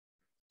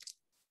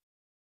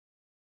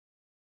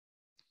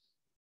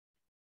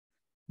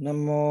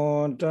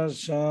Namo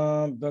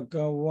tassa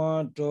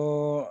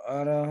bhagavato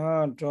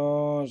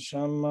arahato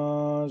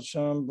samma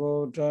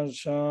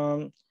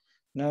sambuddhassa.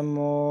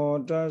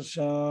 Namo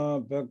tassa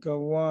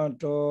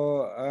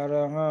bhagavato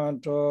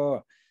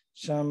arahato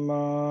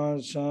samma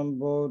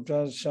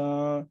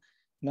sambuddhassa.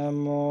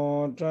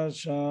 Namo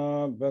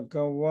tassa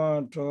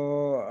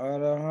bhagavato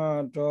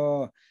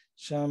arahato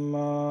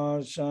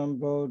samma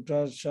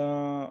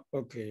sambuddhassa.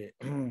 Okay.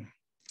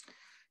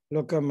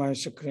 Look at my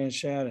screen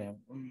sharing.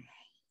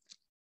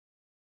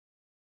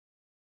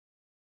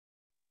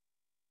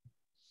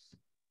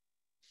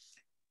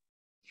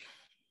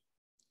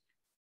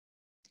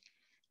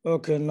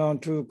 Okay, now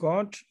to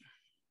God.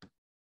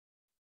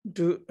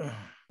 To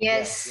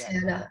Yes.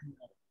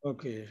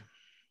 okay.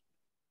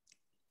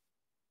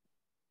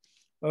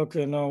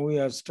 Okay, now we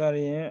are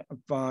studying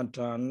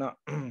Patana.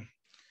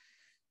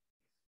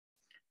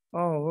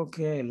 Oh,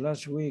 okay,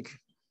 last week.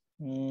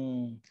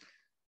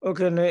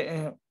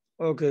 Okay,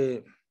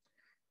 okay.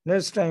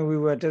 Next time we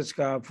will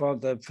discuss for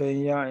the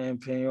Penya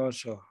and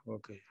Penyoso.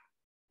 Okay.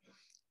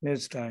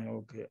 Next time,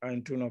 okay. I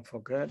do not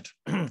forget.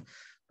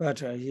 But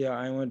here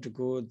I want to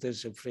go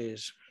this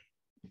phrase.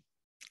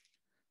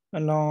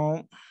 And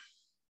now,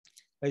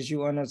 as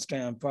you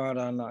understand,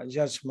 Parana,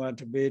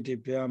 Yasmat Beti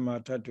Pyama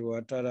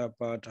Tatua Tara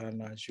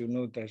Patana, you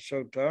know the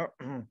sutta.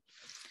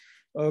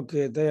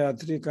 Okay, there are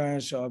three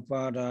kinds of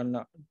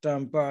Parana.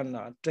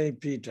 Tampana,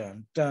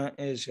 Tepitan. Tan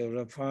is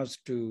refers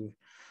to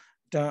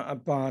Tan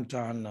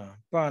Apatana.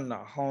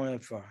 Pana,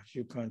 however,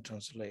 you can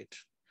translate.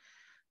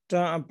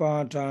 Tan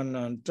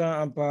Apatana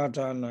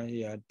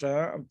here.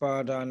 Tan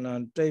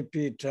Apatana,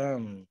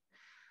 Tepitan.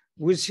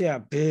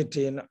 Wisya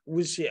Betin,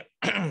 Wisya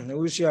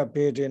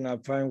Betin, I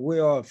find way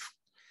off.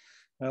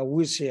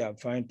 Wisya,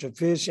 find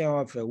division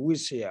of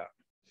Wisya.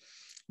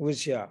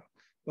 Wisya.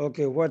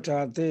 Okay, what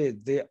are they?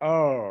 They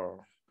are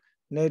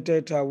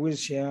Netata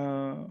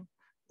Wisya,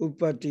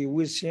 Upati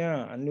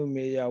Wisya,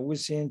 Numeya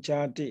Wisyan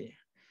Chati,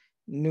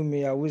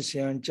 Numeya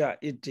Wisyan Cha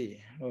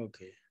Iti.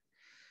 Okay.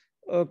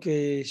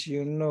 Okay,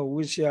 you know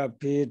Wisya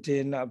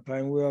Betin,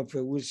 upon way of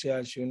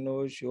Wisya, you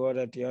know, you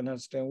already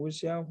understand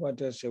Wisya.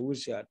 What is a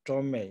Wisya?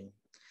 Tome.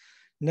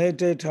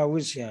 Netata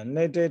Wisya,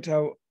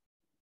 Netata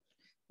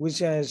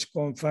Wisya is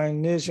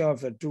combination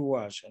of the two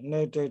words,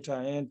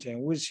 Netata and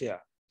Wisya.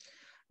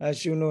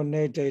 As you know,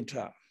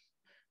 Netata.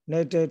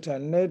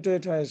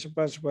 Netata is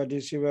past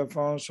participle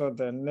form of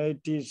the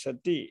neti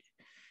sati.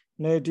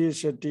 Neti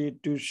sati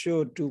to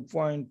show, to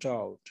point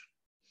out.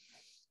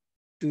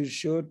 To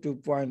show, to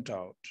point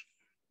out.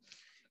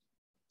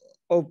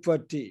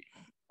 Opati.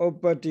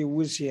 Opati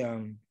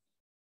Wisyam.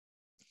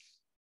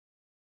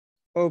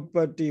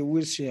 Opati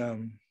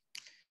Wisyam.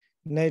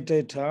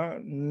 Netata.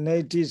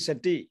 Neti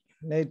sati.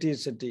 Neti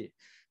sati.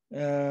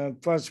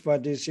 First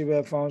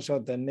participle forms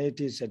of the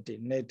neti sati.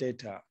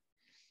 Netata.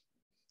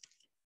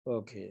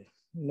 Okay.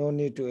 No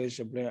need to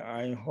explain.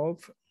 I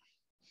hope,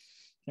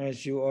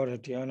 as you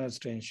already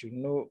understand, you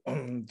know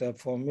the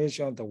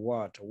formation of the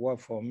word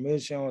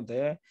formation of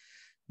the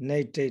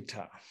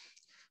netata.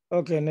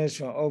 Okay, next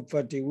one,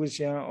 Opati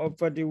Wisya.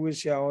 Opati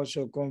Wisya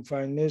also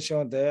combination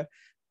of the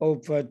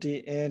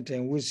Opati and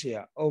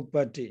Wisya.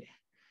 Opati.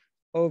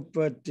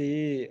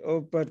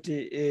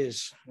 Opati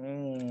is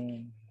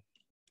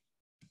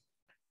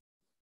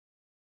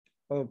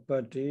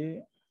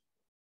Opati.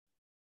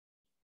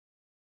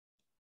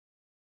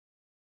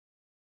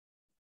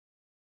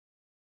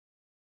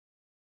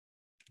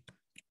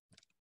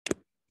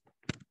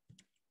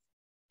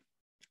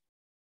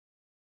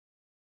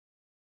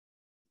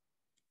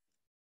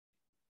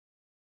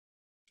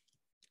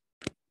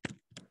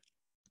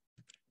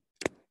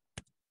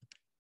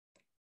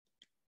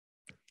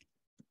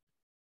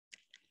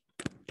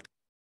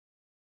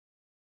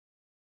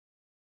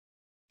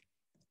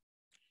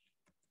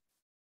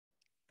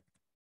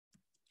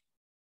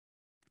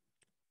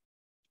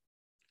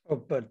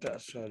 Opata,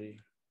 sorry.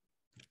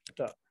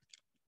 Ta.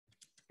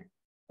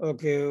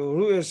 Okay,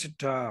 Ru is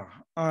ta,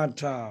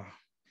 ata.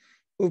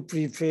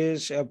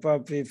 Upreface, upper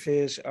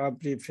preface,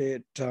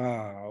 preface,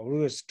 ta,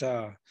 Ru is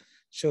ta.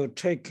 So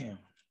taken.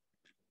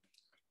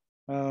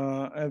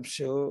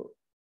 Episode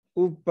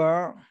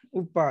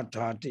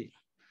Upatati.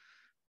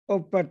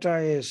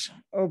 Upata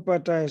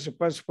is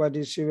past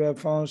participle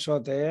form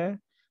of the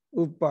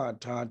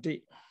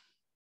Upatati.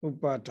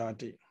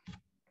 Upatati.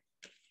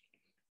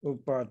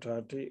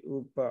 Upatati.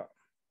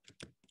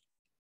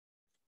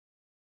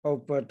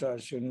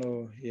 Upata, you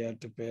know, here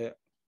to be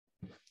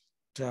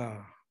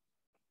ta.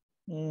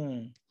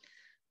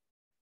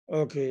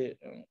 Okay.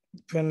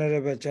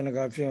 Venerable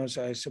Chanaka Films,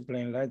 I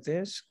explain like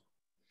this.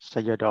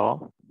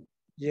 Sayadaw.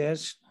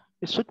 Yes.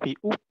 It should be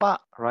upa,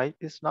 right?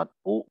 It's not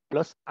u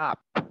plus up.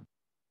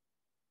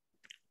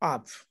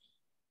 Up.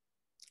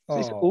 So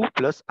it's u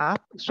plus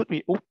up. It should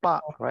be upa,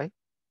 right?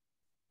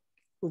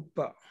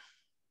 Upa.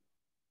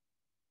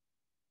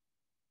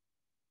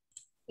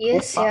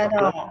 Yes,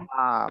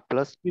 Sayadaw.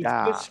 Plus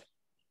da.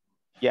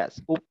 Yes,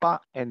 upa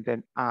and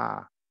then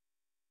a.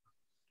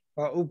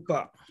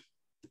 Upa.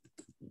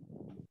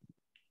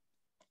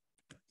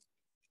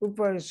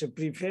 Upa is a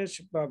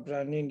preface,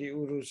 Babra Nindi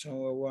Uru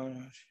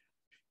Samwawana.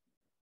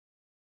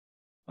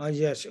 Ah,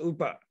 yes,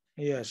 Upa,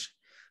 yes.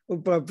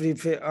 Upa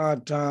preface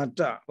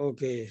Atata,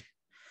 okay.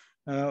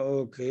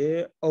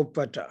 Okay,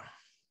 Opata.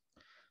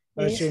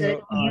 As Yes, you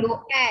know,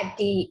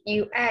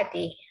 you add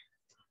the.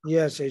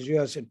 yes,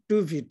 yes,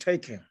 to be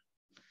taken.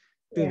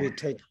 To be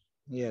taken,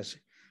 yes.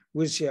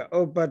 Visya,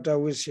 Opata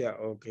Visya,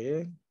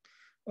 okay.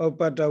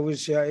 Opata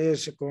Visya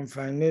is a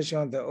combination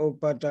of the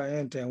Opata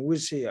and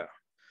Visya.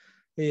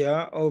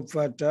 Here,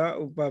 Opata,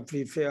 Upa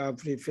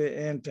prefe,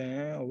 and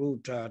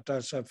Ruta, ta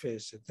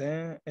surface.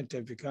 Then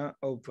it becomes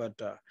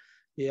Opata.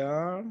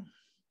 Here,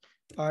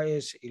 I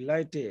is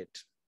elated.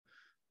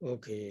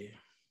 Okay.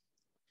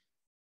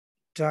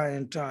 Ta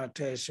and ta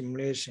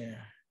assimilation.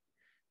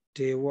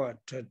 Dewa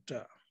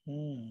tata.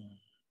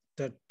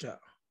 Tata.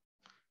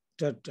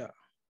 Tata.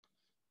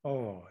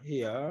 Oh,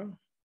 here.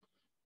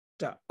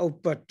 Ta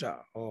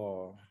opata.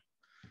 Oh.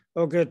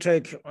 Okay,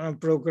 take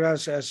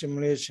progress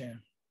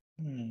assimilation.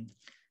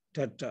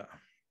 Tata.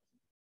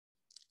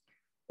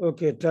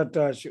 Okay,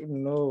 tata should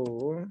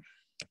know.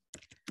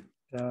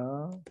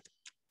 Ta.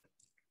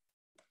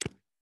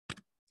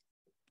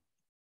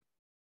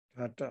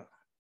 Tata.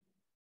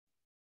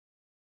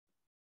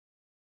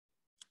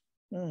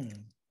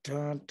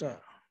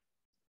 Tata.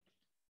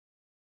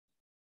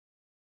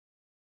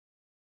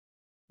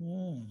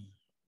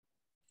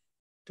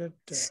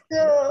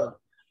 Tata.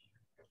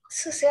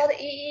 So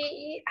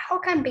how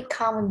can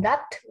become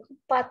that?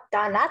 But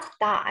that,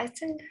 I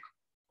think.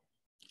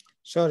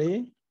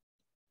 Sorry?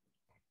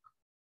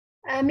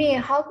 I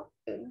mean, how,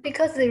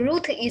 because the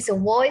root is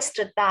voiced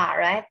da,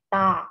 right?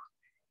 Da.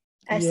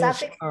 And Yes.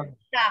 suffix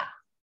da.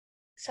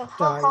 So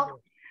how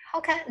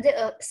can they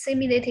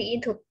assimilate it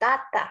into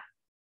data?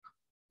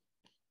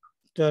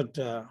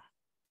 Tata.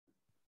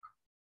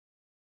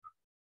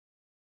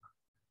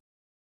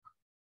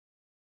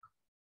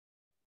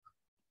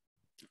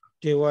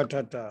 Dewa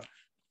tata.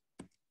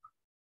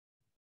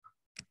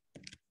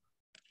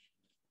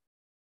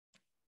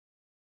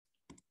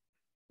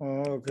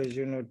 Oh, okay,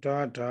 you know,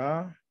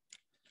 tata.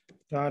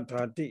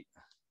 Tata ti.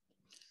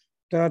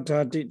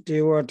 Tata ti.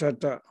 Dewa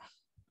tata.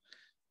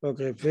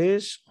 Okay,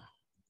 please.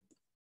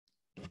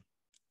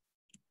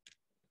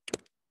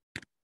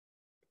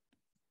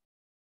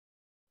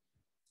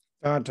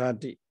 Tata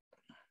ti.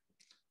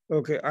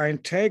 Okay, I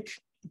take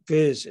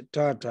this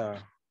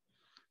tata.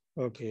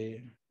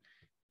 Okay.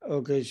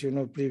 Okay, so you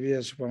know,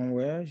 previous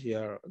firmware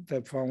here,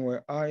 the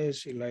firmware I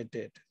is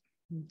elected.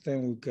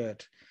 Then we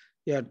get,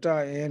 yeah, ta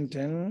and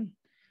ten,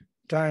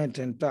 ta and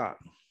ten ta.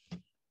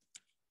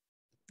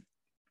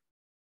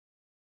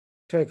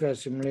 Take a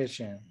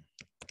simulation.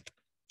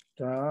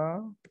 Ta,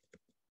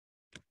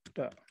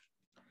 ta.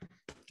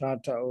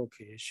 Tata,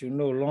 okay. So you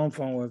know, long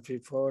firmware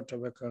before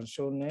the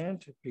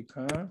consonant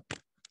become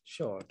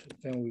short.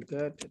 Then we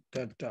get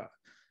tata.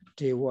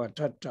 Dewa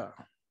tata.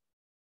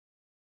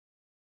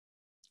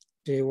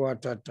 Dewa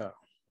tata.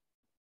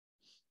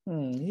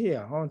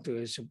 Here, how to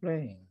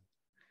explain?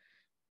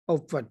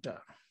 Upata.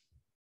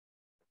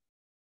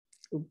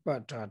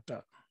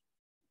 Upatata.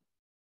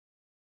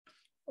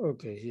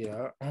 Okay,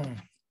 here.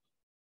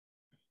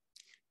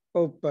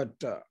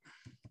 Upata.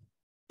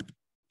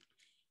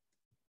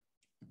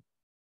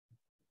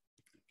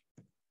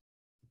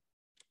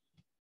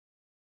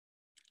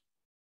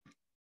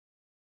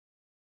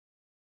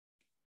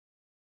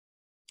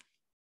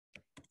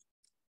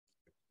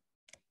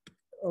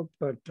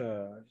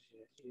 Upata.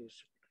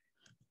 Yes.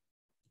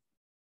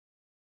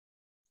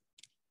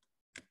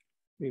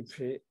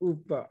 Preface.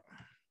 Upa.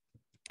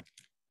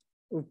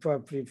 Upa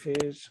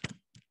preface.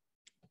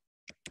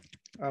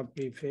 A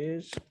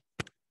preface.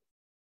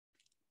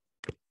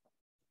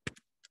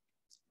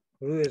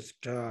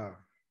 Ruesta.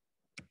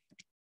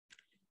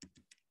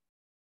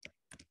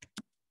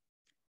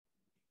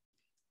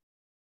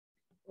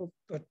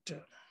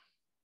 Upata.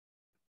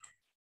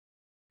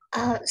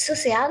 So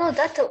Sayadaw,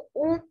 that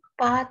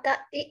upada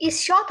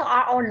is short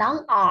R or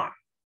long R?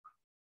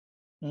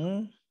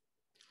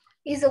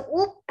 Is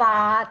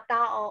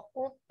upada or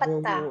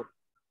upata?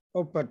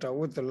 Upata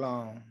with the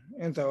long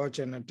in the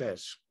original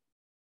text.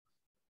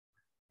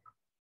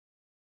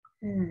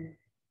 You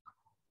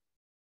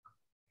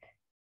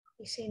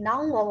see,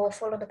 now we will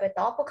follow the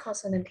double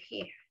consonant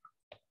here.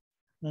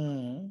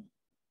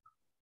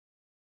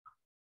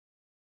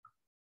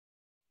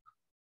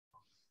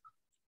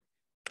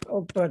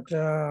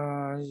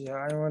 Upata,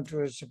 yeah, I want to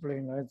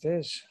explain like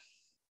this.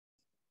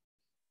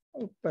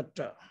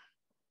 Upata,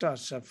 ta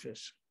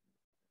surface.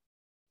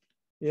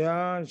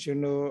 Yeah, you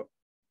know,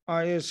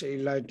 I is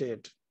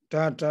elated.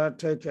 Tata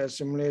take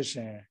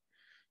assimilation.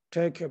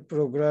 Take a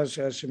progress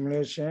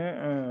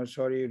assimilation,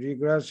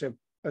 regress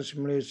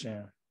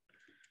assimilation.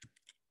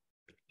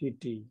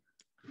 TT.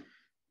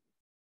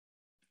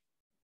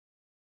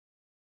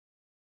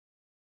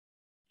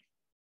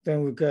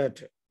 Then we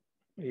get,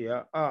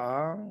 yeah,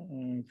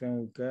 then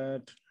we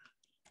get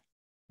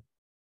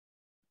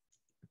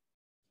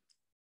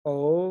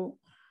O,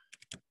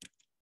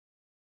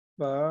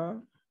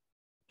 ba,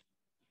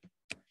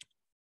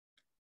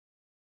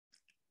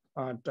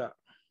 Ata.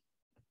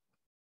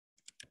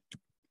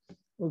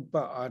 Upa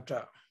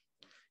Ata.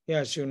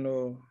 Yes, you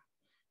know,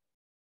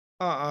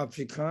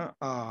 African,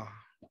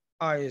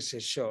 is a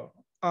short.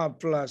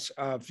 Plus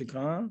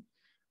African,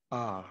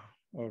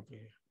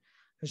 okay.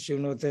 As you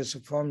know, there's a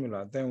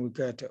formula, then we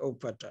get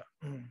Opata.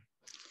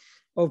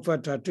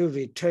 Opata to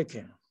be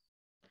taken.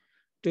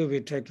 To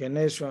be taken.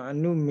 Next one, a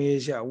new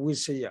measure,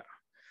 Wisaya.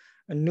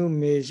 A new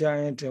measure,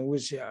 enter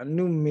Wisaya. A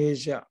new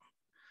measure.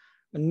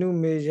 A new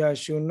measure,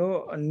 you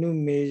know, a new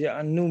measure,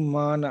 a new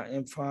mana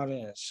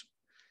inference.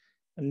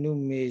 A new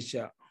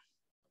measure.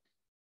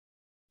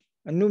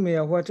 A new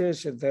measure, what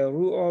is it? The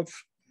rule of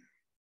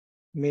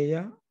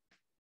measure?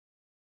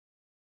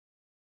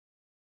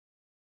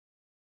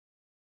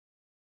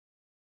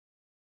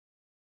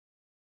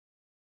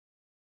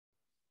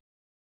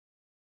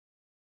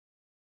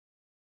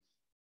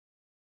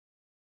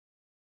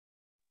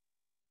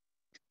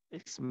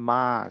 It's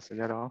ma,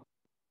 Sayadaw.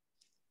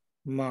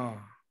 Ma.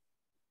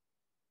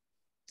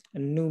 A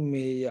new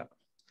measure.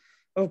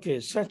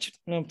 Okay, such,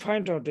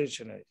 find out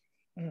dictionary.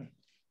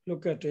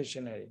 Look at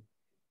dictionary.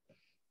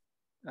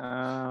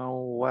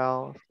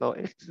 Well, so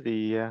it's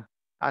the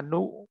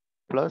anu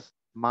plus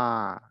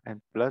ma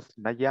and plus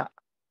naya.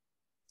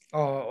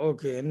 Oh,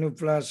 okay. Nu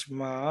plus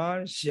ma,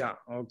 xia.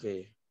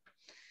 Okay.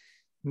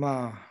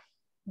 Ma.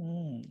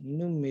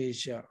 Nu me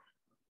xia.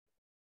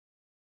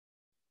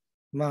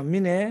 Ma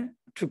meaning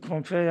to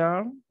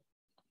compare.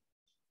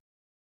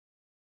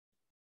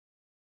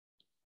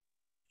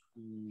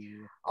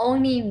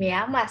 Only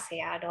Myanmar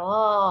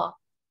Sayadaw.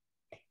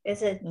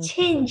 It's a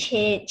chin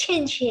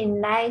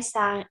nice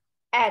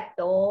at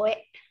door.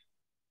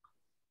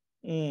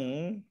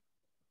 It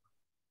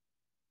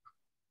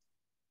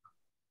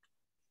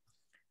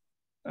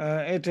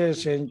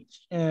is to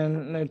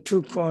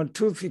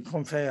be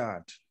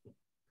compared.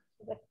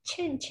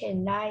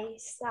 Chin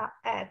nice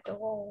at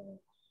door.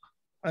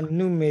 A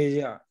new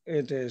measure,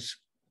 it is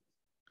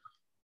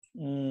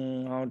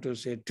how to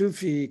say to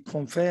be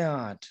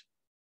compared.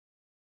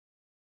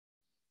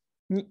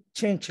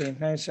 Chin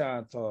nice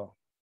at all.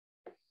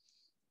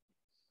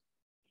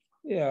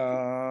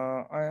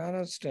 Yeah, I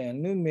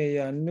understand. New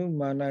measure, new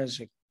mana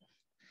is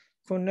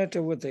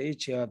connected with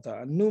each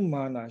other. New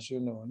mana,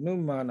 you know, new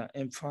mana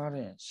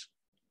inference.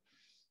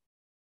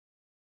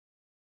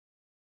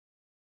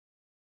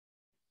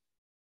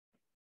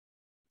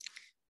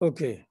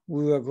 Okay,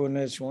 we will go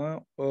next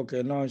one.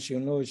 Okay, now you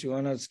know, you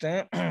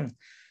understand.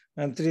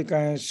 And three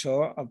kinds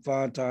of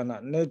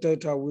apatana.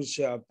 Netata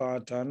wisya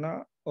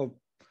apatana,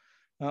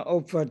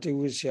 opati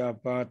wisya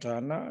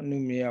apatana,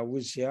 numia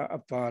wisya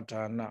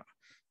apatana.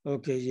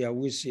 Okay, yeah,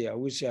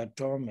 wisya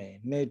tome.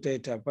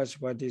 Netata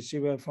pasupati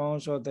siva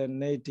forms of the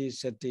neti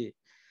sati.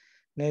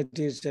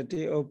 Neti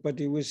sati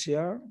opati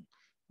wisya.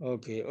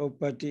 Okay,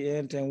 opati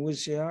and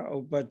wisya,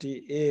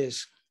 opati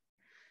is.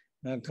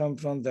 Come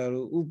from the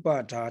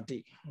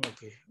upatati.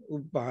 Okay,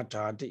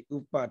 upatati.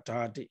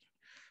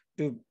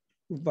 To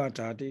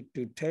upatati,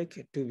 to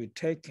take, to be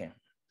taken.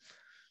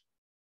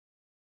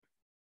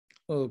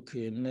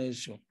 Okay,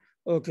 nation.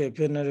 Okay,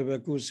 Penarebe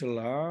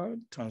Kusala,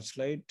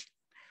 translate.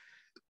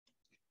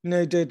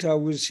 Nedeta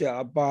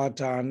Wisya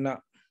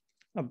Apatana.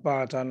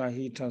 Apatana,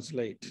 he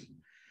translate.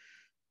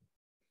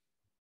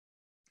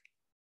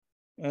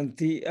 And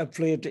the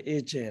affiliate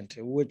agent,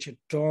 which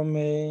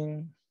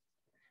domain,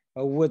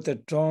 with the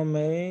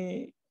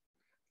domain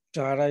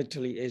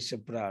directly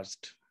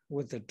expressed,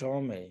 with the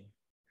domain.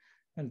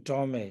 And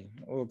domain,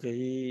 okay,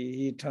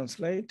 he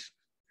translate.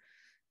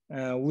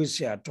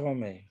 Wisya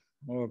domain.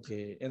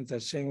 Okay, in the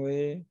same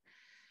way,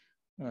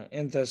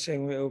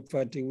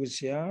 Upati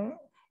Wisya,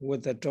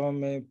 with the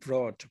domain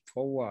brought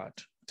forward,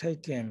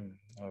 taken,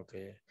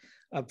 okay.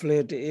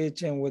 Applied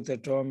agent with the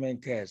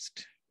domain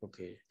cast,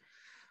 okay.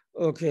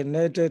 Okay,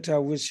 Nedata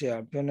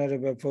Wisya,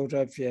 Venerable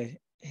Potapia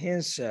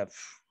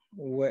himself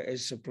were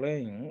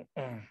explaining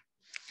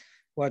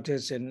what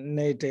is a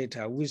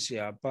Nedata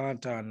Wisya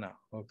Patana.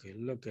 Okay,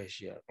 look at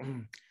here.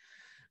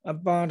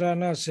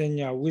 Apatana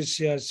Senya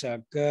Wisya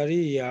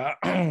Sakariya.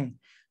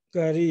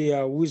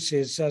 Kariya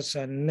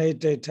Wisesa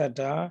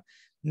Nedata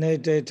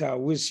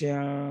Wisya,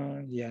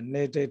 yeah,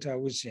 Nedata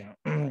Wisya.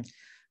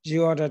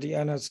 You already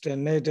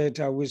understand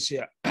Nedata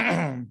Wisya.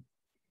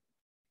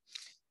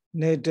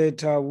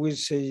 Nedata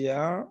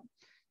Wisya,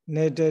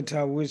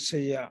 Nedata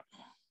Wisya.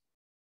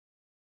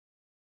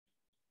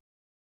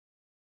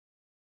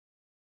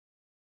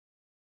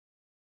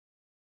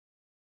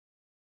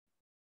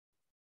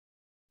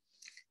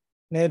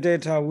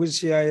 Nedata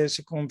Wisya is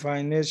a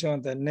combination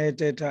of the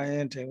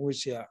Nedata and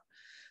Wisya.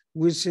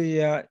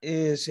 Wisya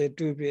is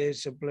to be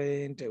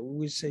explained.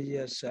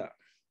 Wisyasa.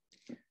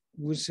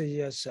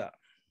 Wisyasa.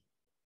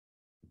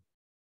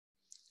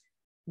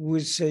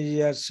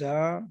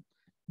 Wisyasa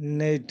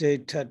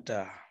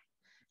Nedata.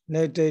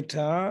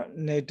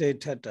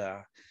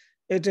 Nedata.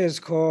 It is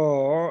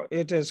called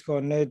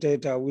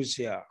Nedata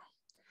Wisya.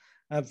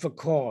 And for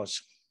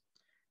cause,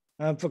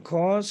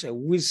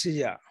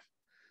 Wisya.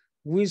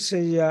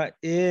 Wisya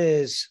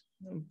is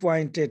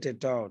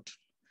pointed out.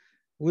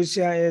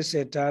 Wisya is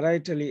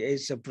directly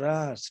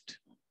expressed.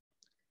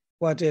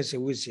 What is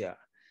Visya?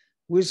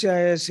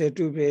 Visya is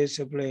to be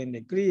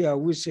explained. Kriya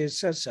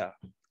Visesa.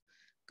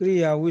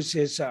 Kriya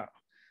Visesa.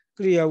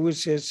 Kriya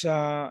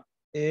Visesa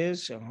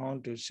is how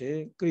to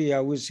say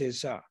Kriya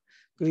Visesa.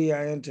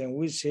 Kriya and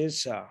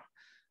Visesa.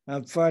 A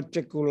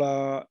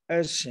particular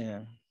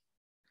action.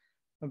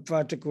 A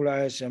particular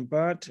action,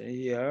 but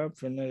here,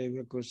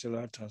 Venerable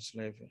Kusala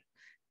translated.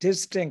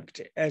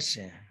 Distinct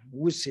action,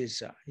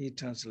 Visesa, he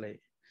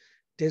translates.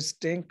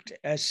 Distinct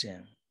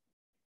action.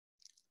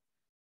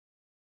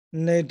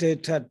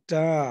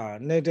 Nedetata,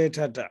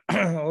 nedetata.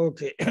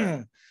 Okay.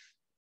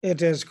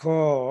 It is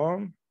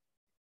called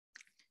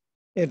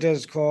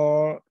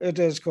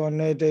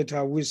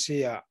nedeta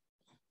visya.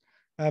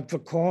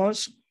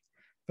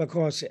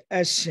 Because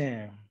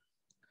action,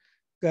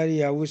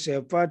 Kariya with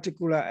a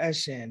particular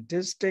action,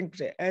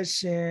 distinct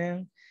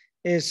action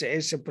is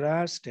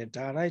expressed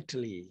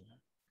directly.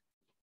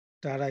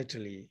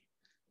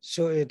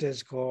 So it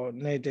is called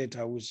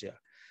nedeta visya.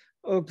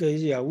 Okay,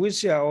 yeah,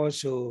 visya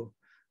also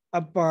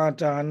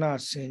Apadana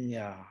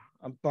senya,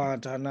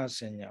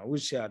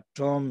 visya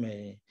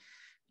domain.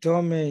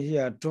 Domain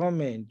here,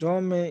 domain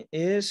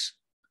is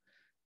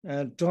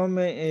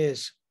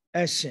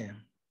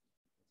action.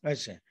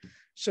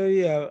 So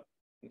here,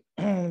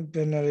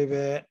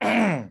 Penaribe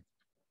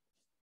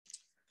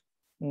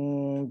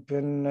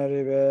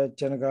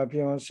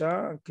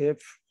Chanakapionsa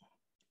give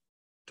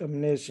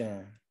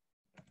termination.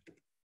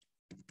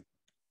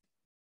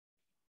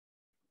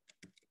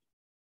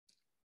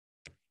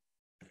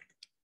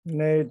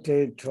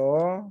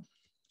 Netator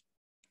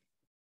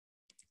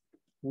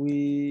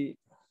we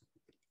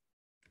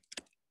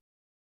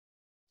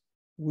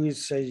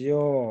say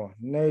your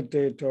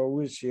netator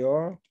with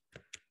your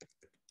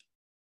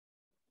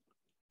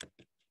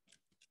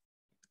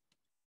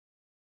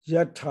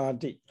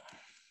Yathati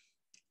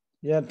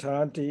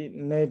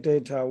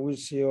netator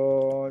with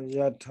your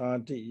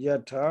Yathati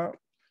Yatha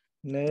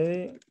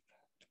ne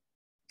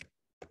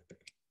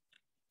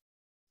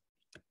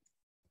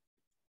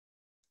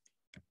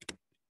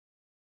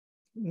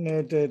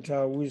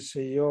netator with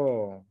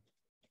your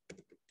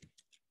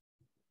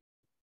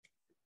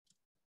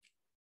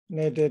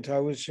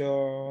netator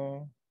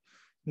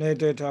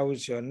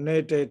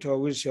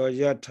with your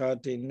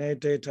Yathati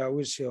netator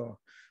with your.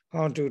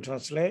 How to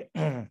translate?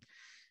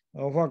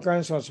 What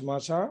kinds of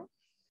samasa?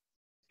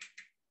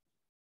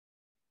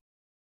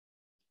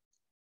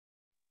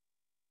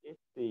 It's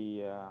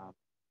the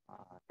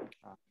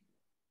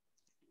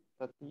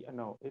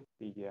it's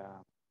the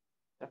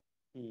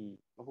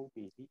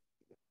Bahubidi.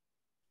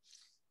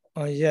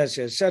 Oh yes,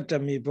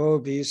 Satami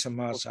Bobi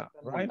samasa,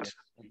 right?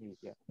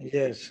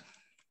 Yes.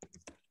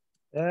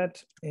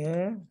 That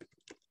in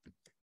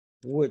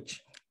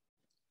which.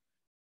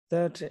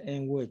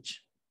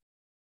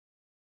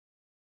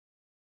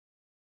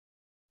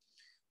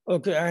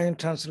 Okay, I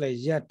translate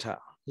yata.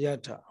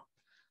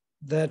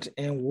 That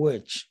in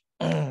which.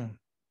 And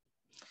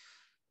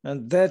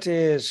that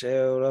is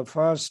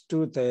refers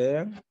to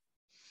the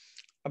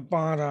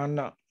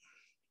Parana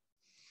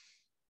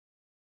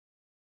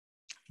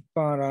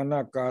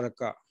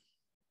Karaka.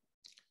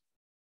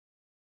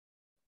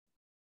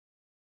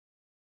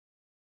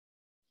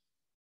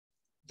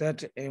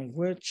 That in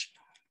which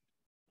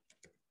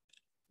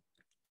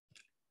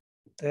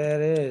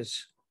there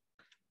is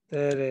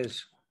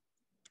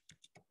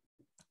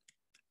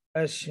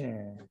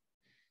action.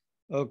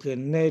 Okay,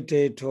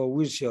 netator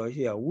visya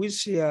here.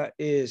 Visya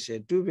is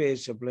to be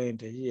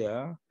explained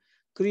here.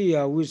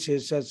 Kriya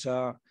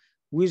visesasa,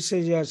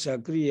 visayasa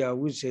kriya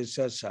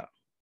visesasa.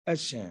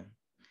 Action.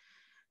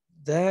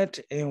 That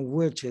in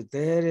which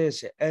there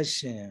is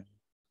action.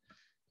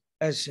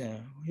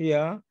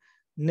 Here,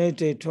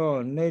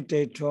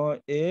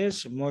 netator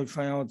is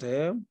modifying out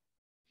the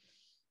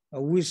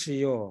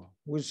visya.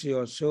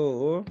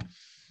 So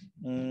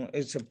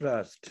it's a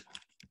plus.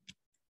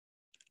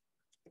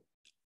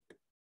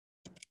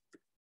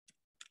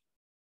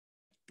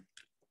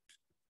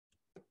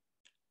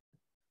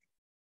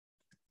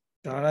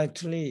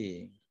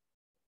 Directly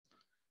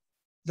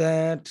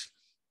that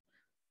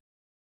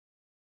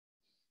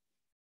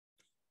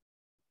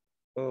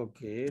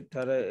okay,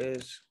 Tara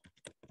is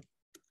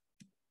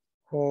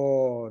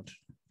called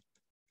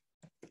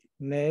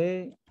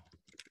data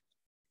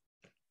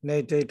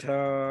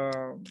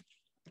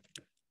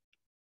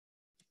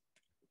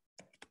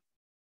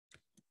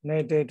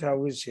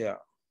visya.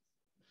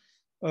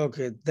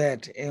 Okay,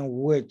 that in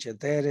which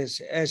there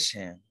is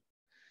action.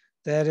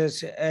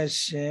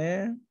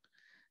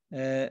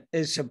 Is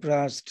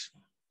expressed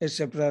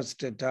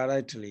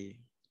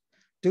directly.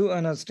 Do you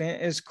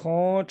understand? It's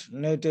called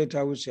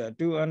data visya.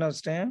 Do you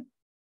understand?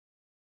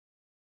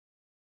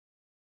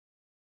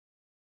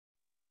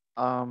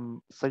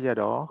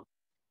 Sayadaw.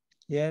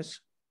 Yes.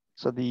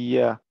 So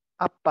the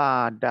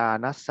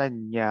Apadana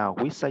sanya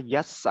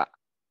visayasa,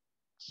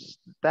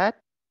 that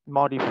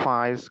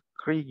modifies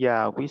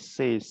kriya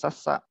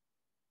visesasa.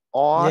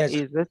 Or yes.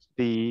 is it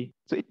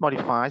so it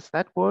modifies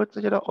that word,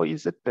 Sayadaw, or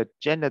is it the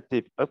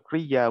genitive of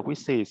kriya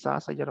visesa,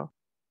 Sayadaw?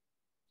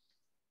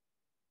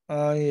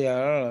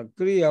 Yeah,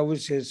 Kriya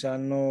Visesa,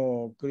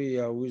 no,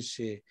 Kriya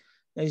Vise.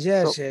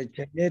 Yes,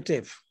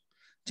 genetive.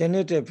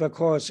 Genetive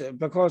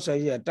because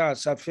yeah, that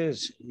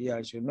surface,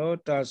 yes, you know,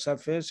 that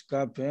surface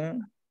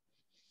camping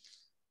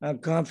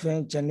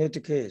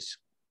genetic case.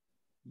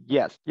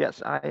 Yes,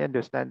 I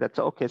understand that.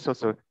 So okay, so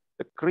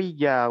the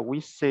Kriya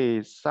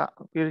Visesa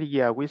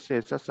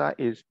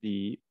is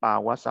the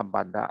Bhava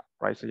Sambandha,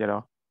 right? So you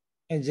know.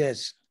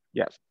 Yes.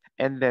 Yes.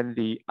 And then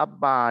the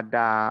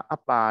Apadana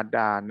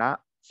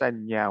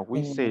Sanya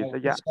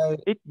Visesaya,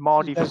 it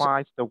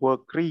modifies the word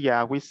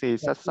Kriya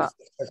Visesasa.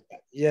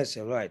 Yes,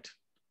 right.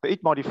 So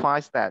it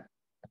modifies that.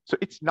 So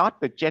it's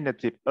not the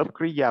genitive of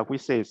Kriya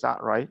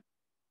Visesa, right?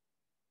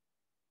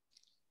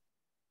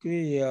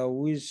 Kriya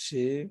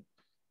Vise.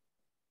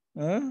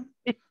 Huh?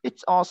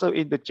 It's also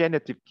in the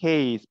genitive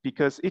case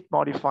because it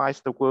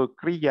modifies the word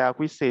Kriya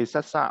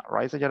Visesasa,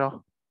 right? So you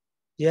know.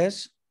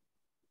 Yes.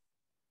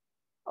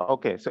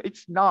 Okay, so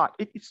it's not,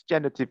 it's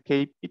genitive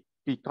case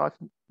because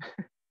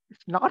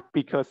it's not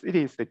because it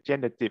is the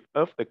genitive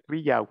of the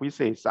Kriya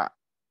Visesa,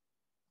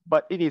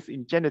 but it is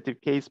in genitive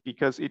case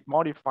because it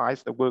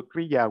modifies the word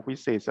Kriya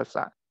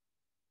Visesasa.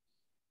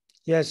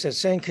 Yes, the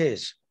same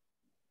case.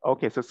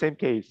 Okay, so same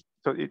case.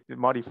 So it's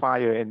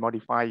modifier and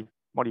modified,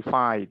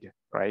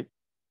 right?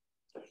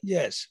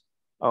 Yes.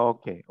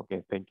 Okay,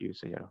 thank you,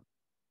 Sayadaw.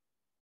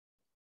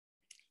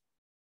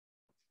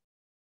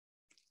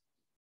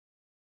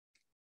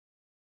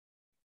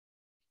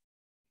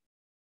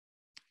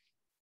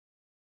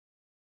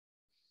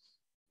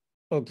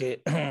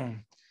 Okay.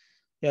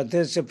 Yeah,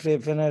 this is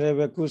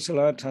Venerable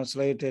Kusala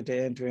translated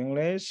into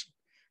English.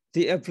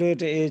 The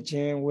applied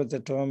aging with the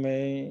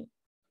domain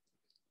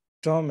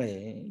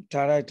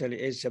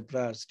directly is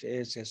expressed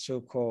as a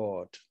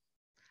so-called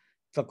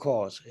the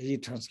cause, he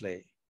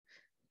translate.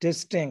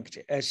 Distinct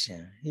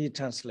action, he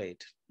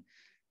translate.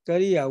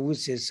 Kariya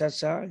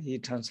Visesasa, he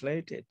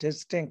translated.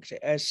 Distinct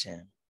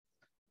action.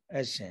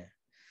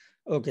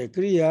 Okay,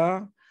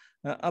 Kriya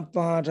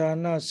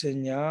Apadana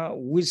Sanya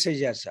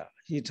Visayasa,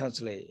 he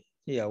translate.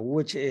 Yeah,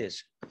 which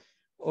is.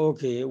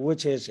 Okay,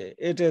 which is it?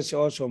 It is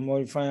also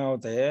modifying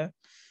out there.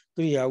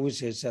 Kriya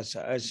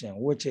Visesasa action,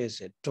 which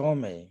is it?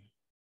 Domain.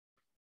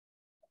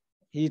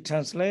 He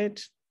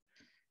translate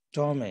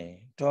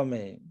domain,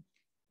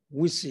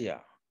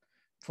 Visya,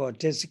 for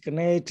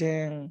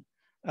designating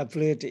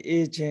applied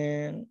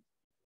agent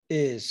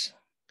is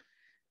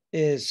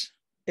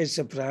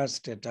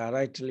expressed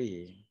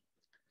directly.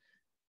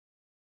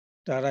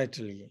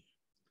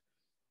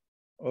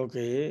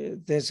 Okay,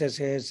 this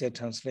is a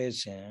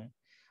translation.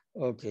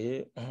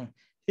 Okay,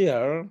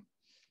 here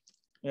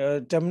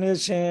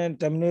termination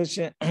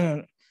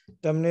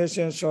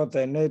so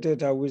the net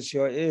data with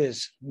your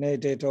is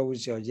net data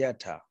with your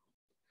yata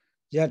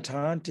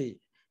yatanti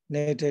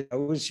net data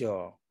with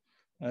your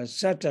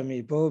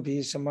satami bobi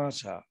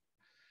samasa.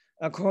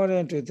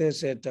 According to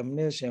this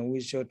termination,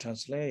 we should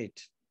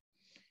translate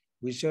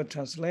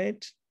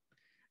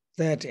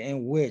that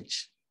in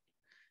which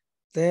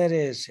there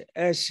is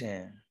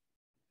action.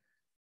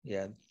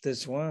 Yeah,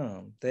 this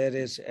one, there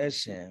is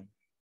action.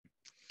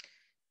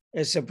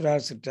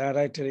 Expressed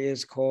directly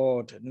is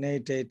called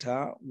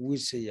Nedata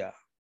Visya.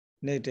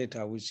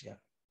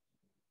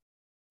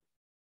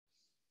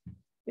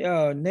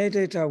 Yeah,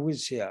 Nedata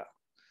Visya.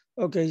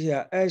 Okay,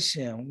 yeah,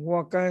 action.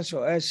 What kinds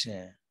of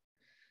action?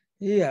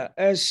 Yeah,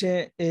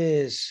 action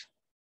is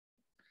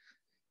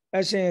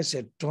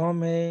a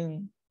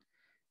domain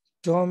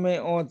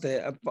or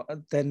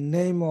the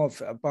name of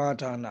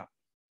Apādana.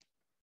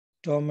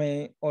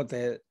 Domain or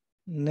the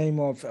name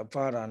of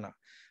Apādana.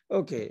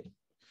 Okay.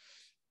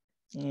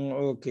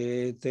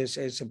 Okay, this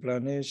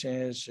explanation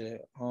is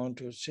how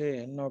to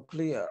say not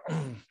clear.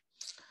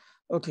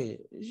 Okay,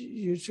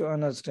 you should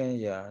understand,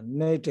 yeah,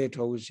 native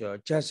told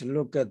just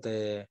look at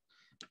the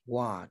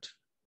word.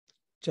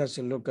 Just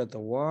look at the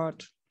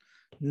word.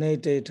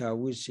 Native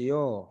with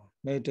your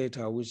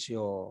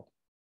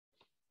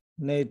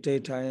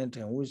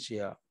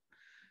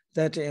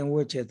that in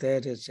which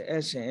there is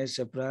action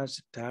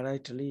expressed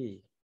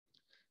directly.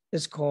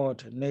 It's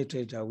called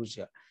native with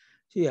your.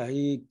 Here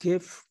he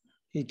give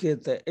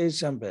the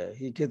example.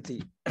 He give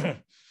the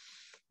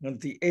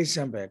the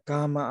example.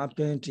 Kama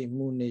apenti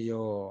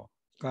munio.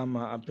 Kama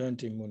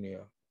apenti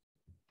munio.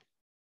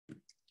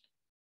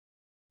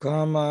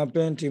 Kama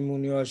apenti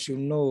munio, as you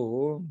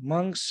know,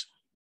 monks.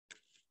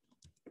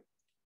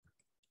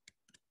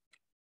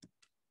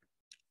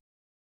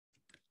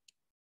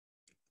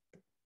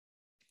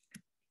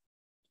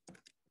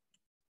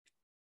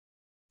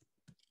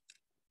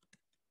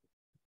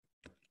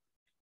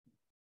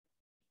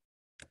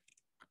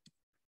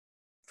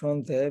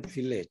 From the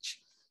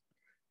village.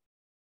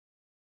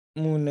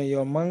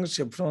 Munio monks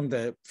from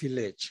the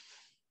village.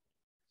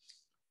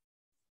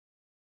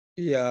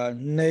 Yeah,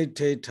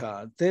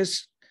 Netata.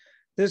 This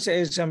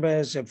example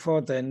is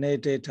for the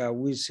Netata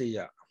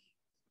Visya,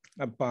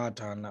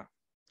 Apādana.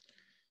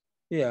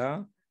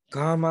 Yeah,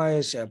 Karma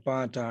is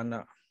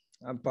Apādana.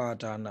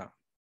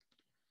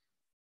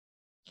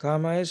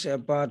 Karma is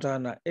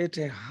Apādana. It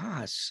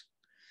has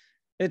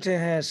It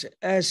has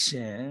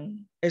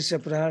action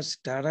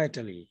expressed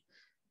directly.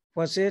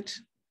 What's it?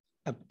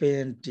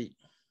 Apenti.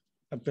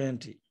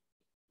 Apenti.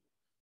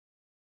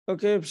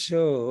 Okay,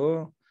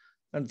 so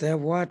the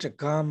word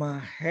karma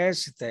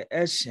has the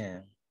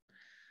action.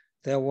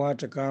 The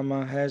word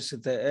karma has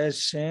the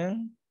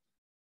action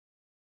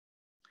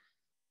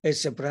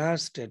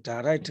expressed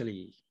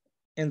directly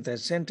in the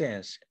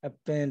sentence,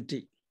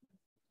 apenti.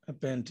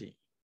 Apenti.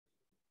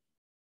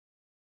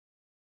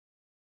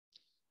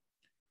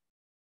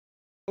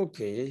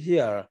 Okay,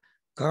 here,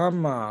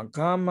 karma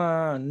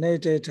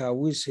nedata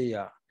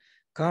visaya.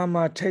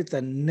 Karma take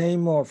the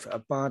name of a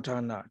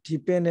partner,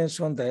 dependence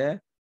on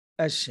the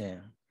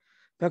action.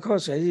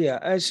 Because here,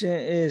 action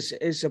is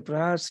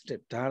expressed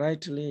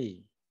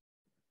directly.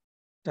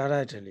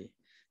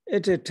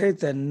 It take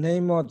the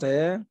name of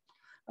the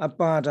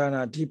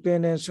partner,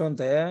 dependence on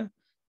the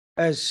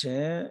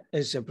action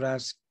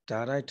expressed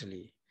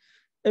directly.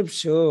 If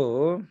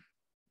so,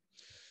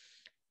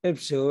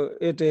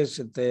 it is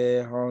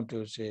the, how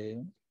to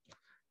say,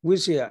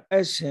 visaya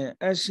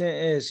action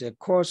is a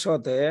cause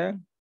of the,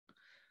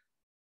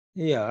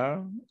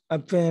 here,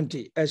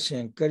 apenti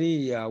action,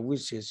 kriya,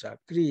 visaya,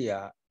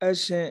 kriya.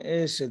 Action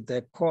is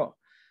the cause,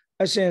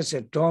 action is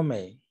a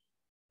domain.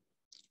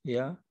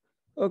 Yeah.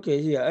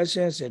 Okay, here,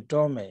 action is a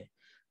domain,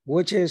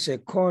 which is a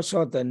cause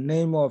of the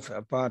name of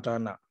a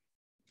partner.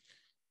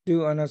 Do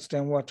you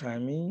understand what I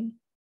mean?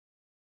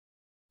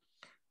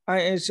 I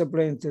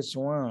explain this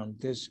one,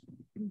 this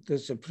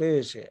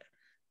phrase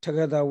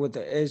together with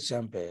the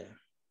example.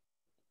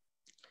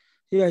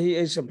 Here he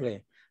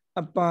explains,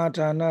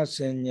 Apatana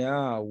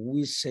senya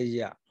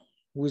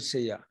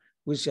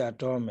visaya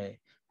domain.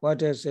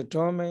 What is the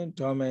domain?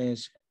 Domain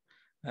is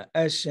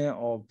action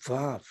or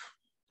verb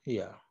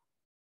here.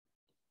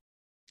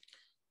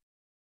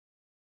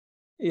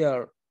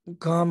 Here,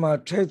 karma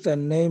take the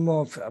name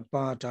of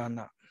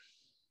apatana.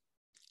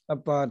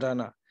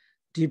 Apatana,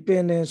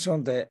 dependence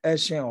on the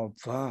action of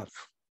verb.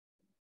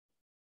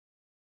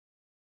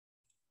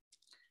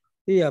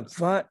 Here,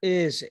 verb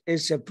is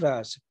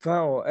expressed.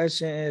 Verb or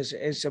action is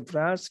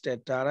expressed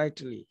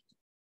directly.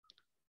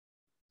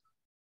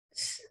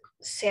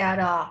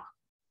 Sayadaw.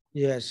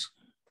 Yes.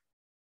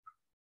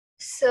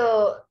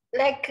 So,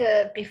 like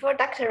before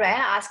Dr. Ryan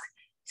asked,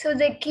 so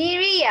the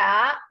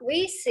kiriya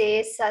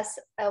visesasa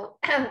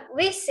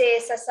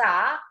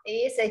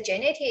is a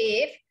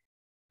genitive.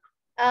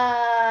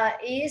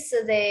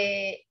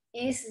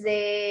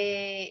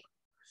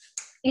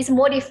 Is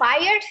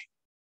modified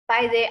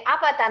by the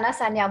apatana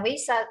sanya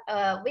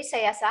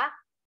visayasa.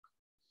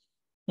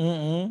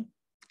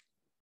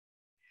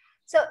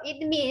 So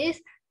it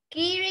means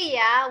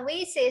kiriya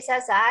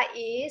visesasa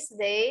is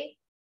the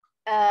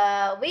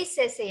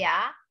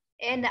visesaya,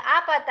 and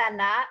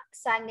apatana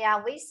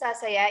sanya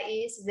visasaya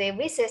is the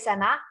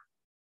visesana.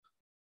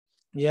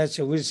 Yes,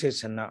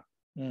 visesana.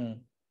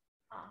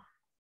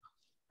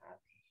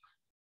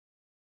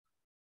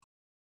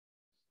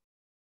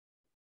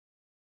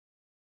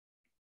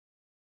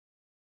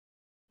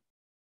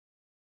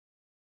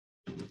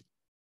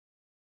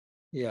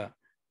 Yeah.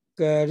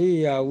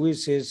 Kariya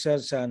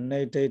visesasa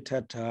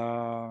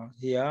nedetata.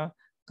 Here,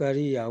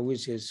 kariya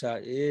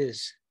visesa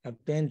is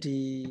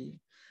apenti.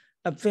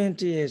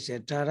 Apenti is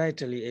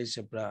directly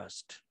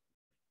expressed.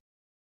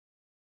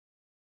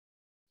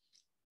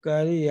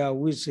 Kariya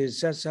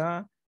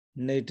visesasa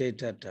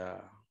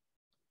nedetata.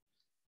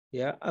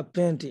 Yeah,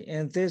 apenti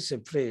in this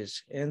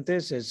phrase, in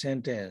this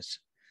sentence,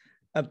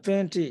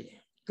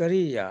 apenti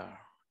kariya,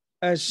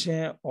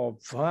 action or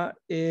verb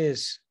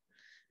is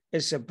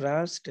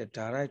expressed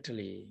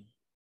directly.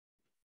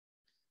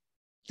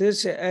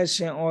 This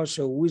action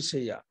also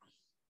visaya.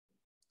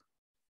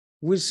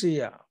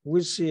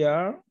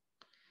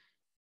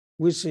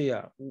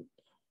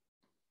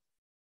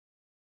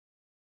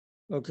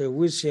 Okay,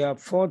 visaya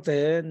for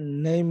the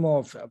name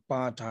of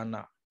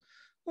partner.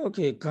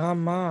 Okay,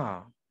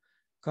 karma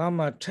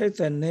take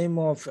the name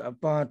of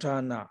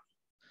partner,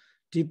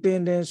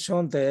 dependence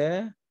on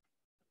the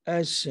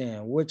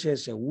action, which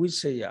is a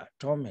visaya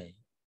domain.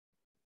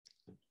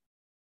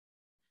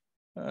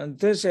 And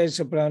this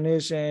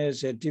explanation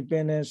is a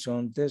dependence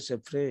on this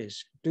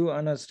phrase. Do you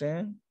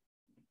understand?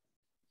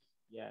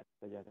 Yes.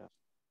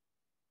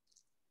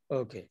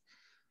 Okay.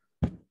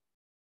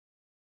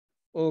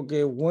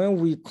 Okay, when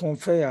we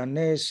compare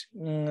next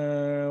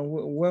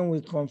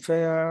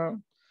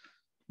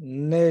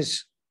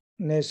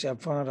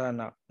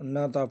aparana,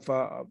 another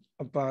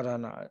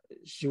aparana,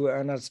 you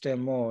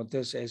understand more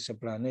this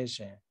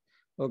explanation.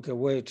 Okay,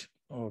 wait.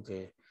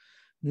 Okay.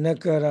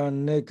 Nakara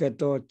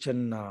nekato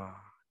chana.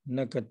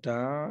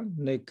 Nakata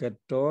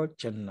nekato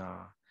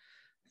chana.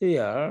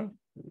 Here,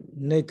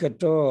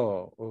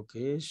 nekato,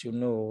 okay, you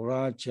know,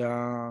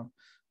 Raja,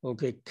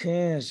 okay,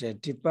 kings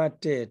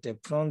departed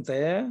from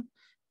the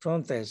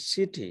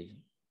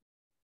city.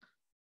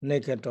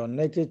 Nekato,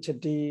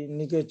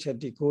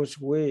 nekachati goes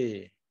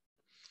way,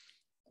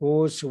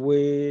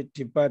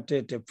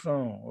 departed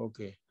from,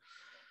 okay.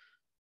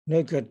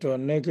 Nekato,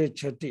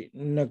 nekachati,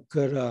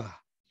 nakara.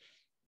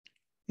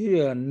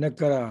 Here,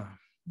 nakara.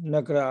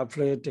 Nakara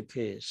affiliate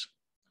case.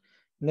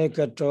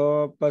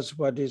 Nekato past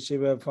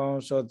participle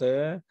forms of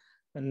the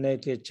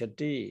naked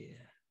chati.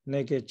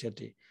 Naked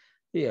chati.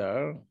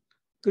 Here,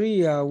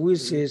 Kriya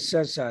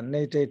Visesasa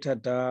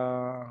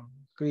Natatata.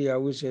 Kriya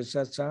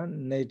Visesasa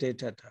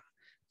Natatata.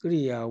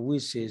 Kriya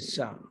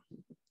Visesa.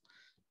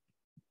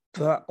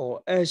 Thought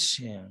or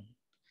action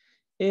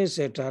is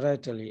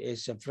directly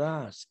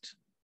expressed.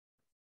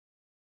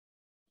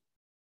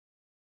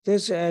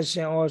 This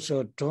action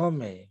also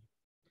domain.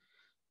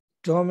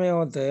 Domain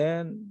of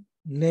the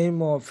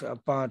name of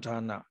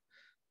Apatana.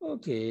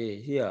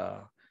 Okay,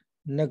 here.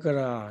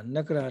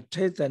 Nakara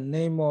take the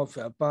name of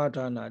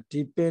Apatana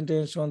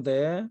dependence on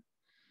the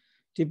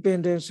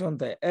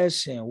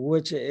action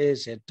which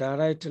is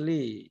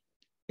directly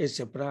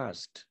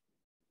expressed.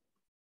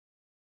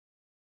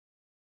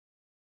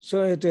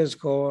 So it is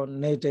called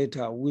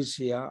Natata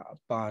Visya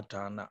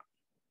Apatana.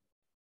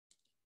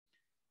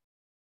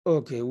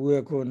 Okay,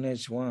 we'll go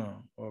next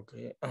one.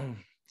 Okay.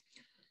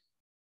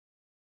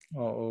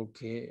 Oh,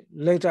 okay.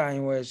 Later I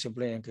will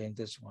explain again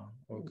this one.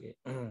 Okay.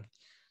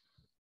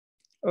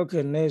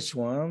 Okay, next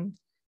one.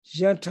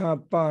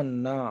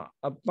 Yatapana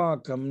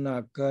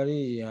apakamna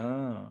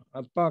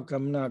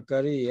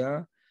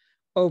kariya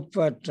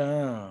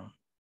upatan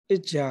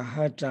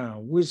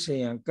ijahatan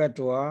visayan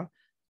katwa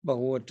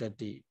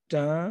bhavotati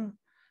tan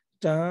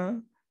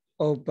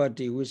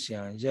upati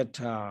visayan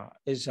yatha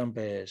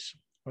examples.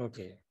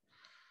 Okay.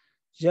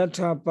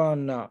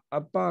 Yatapana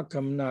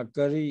apakamna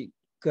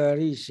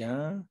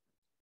karishan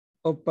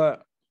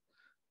upatan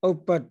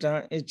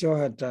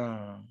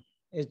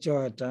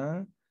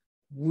ijohatan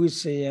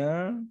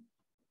Visaya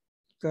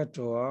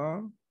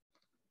Katwa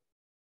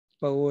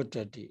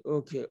Pavotati.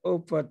 Okay,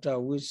 Opata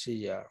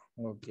Visaya.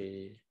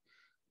 Okay.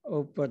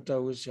 Opata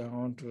Visaya, I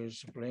want to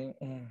explain.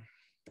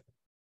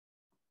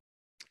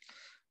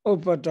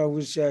 Opata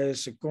Visaya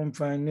is a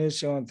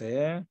combination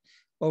there.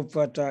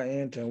 Opata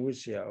and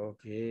Visaya.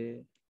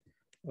 Okay.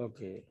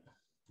 Okay.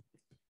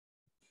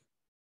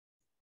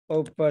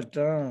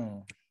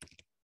 Opata.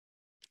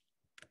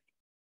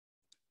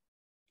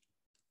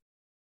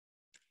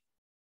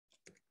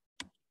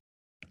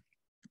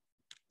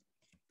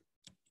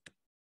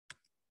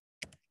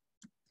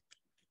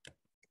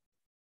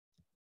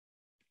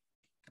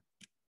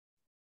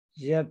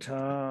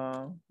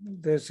 Yatha,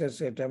 this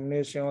is a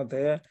termination of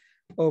the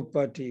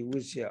Opati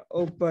Visya.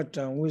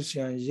 Opatan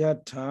Visya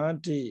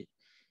Yathati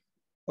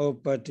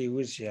Opati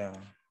Visya.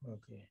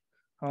 Okay.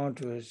 How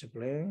to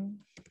explain?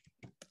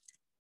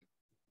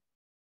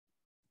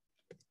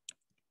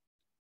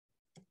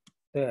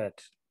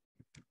 That.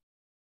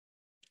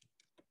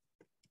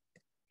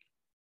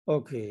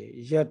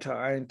 Okay. Yatha,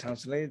 I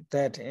translate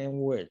that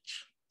in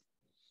which.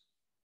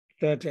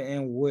 That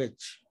in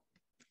which.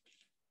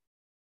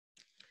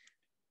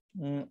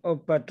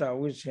 Opata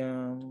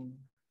Visya.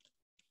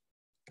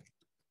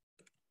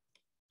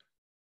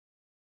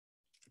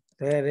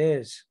 There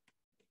is.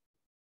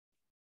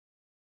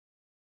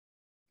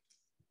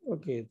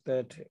 Okay,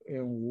 that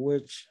in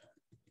which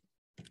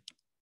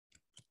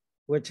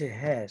it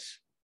has.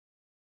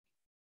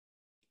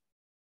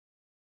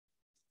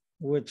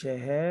 Which it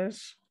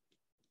has.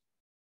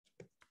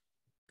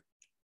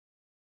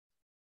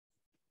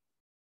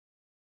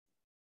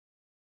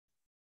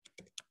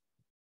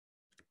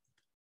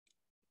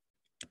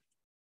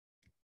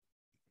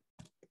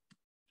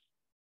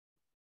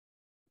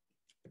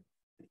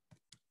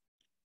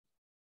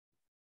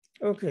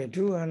 Okay,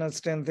 to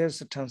understand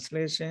this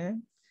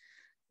translation,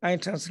 I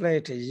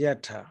translate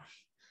Yatha.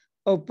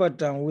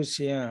 Opatan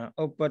Visya,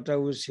 Opata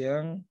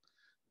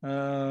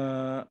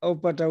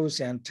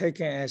Visya,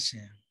 taking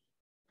action.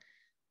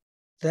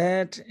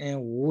 That in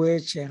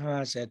which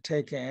has a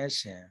taken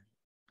action.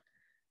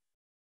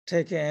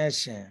 Taking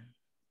action.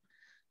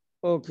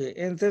 Okay,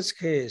 in this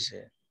case,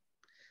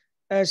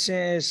 action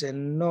is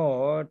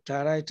not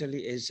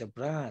directly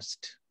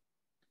expressed.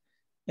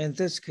 In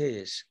this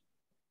case,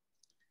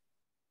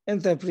 in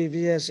the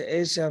previous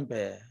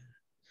example,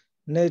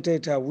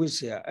 Natata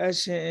Visya,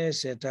 action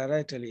is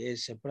directly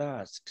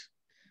expressed.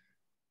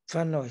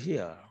 Final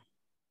here.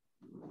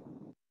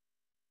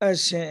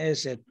 Action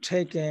is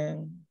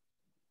taken.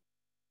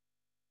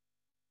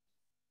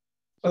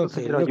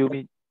 Okay, So,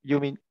 you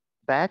mean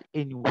that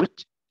in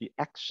which the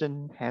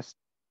action has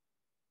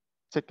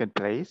taken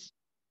place?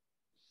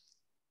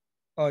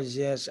 Oh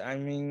yes, I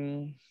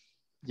mean.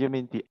 You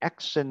mean the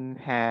action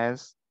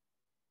has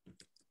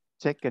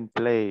taken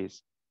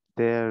place?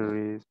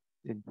 There is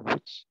in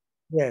which?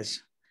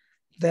 Yes,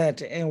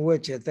 that in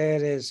which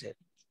there is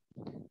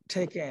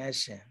taking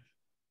action.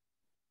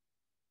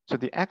 So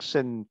the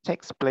action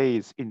takes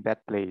place in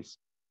that place,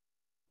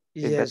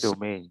 in that Yes.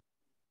 domain.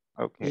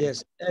 Okay.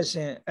 Yes,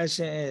 action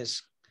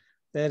is.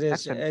 There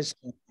is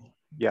action.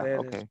 Yeah, There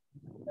okay.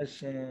 is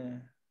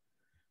action.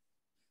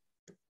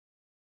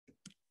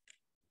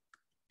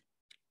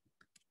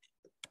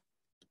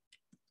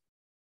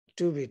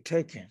 To be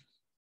taken.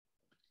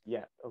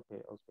 Yeah,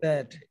 okay.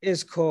 That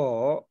is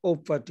called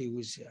Opati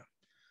Visya.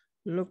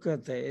 Look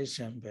at the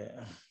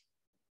example.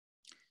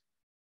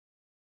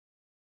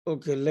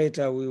 Okay,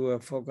 later we will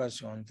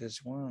focus on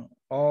this one.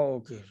 Oh,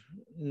 okay,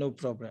 no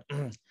problem.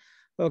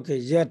 Okay,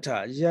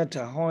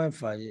 yata,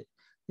 however,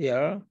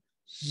 here,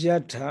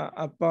 yata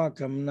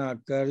apakamna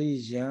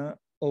kariya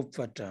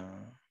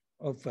opata,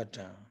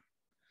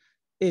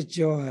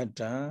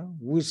 ijohata,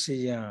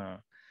 wisya.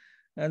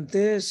 And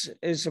this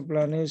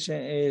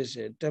explanation is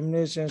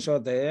terminations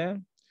of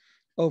the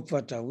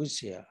opata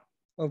wisya.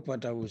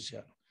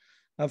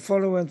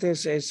 Following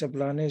this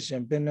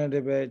explanation,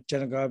 Benedict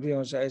Chanagabi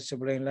also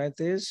explained like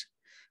this: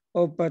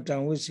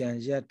 Opatan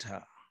Wisyan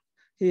Yata.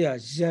 Here,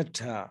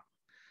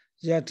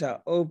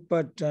 Yata,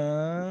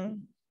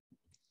 Opatan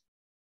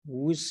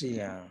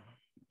Wisyan.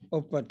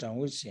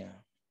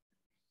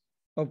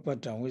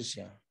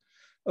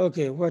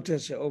 Okay, what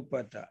is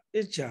Opata?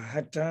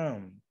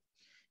 Ichahatam.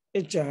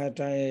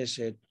 Ichahatam is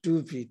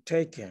to be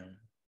taken.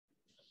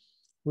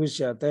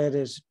 Wisya, that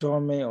is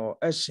domain or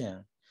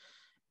action.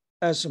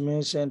 As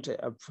mentioned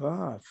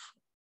above,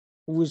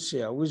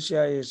 Wisya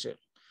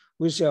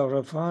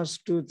refers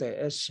to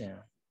the action.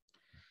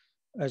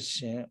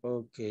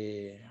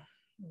 Okay.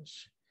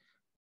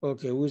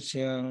 Okay,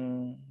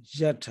 Wisya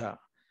Yata.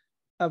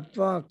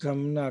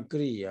 Apakamna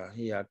Kriya,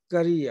 here,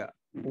 Kariya,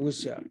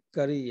 Wisya,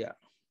 Kariya.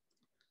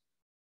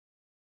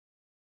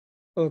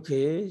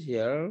 Okay,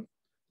 here.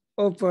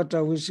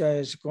 Opata Wisya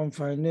is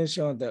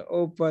combination of the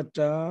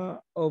Opata,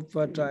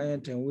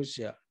 and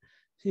Wisya.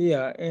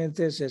 Here, in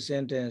this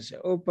sentence,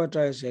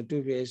 Opata is to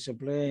be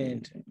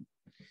explained.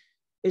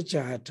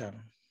 Ichahata.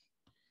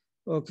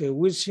 Okay,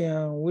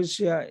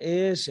 Wisya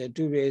is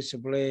to be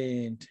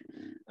explained.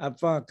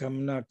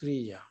 Apakamna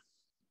Kriya.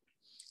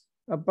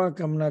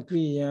 Apakamna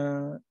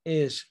Kriya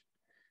is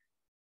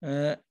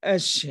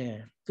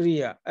action,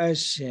 Kriya,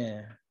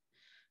 action,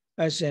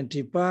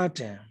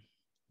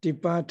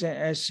 departing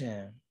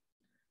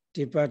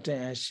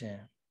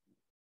action.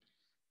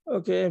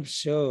 Okay,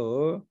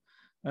 so,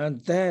 and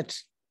that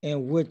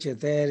in which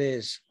there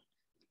is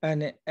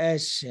an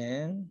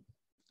action,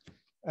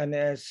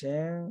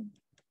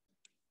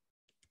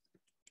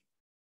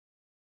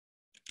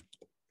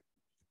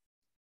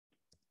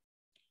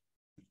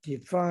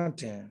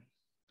 departing,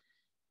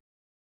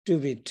 to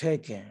be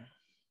taken,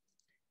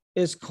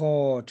 is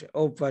called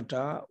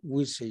Opata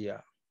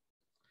Wisya.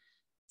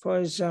 For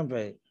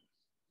example,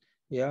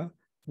 yeah,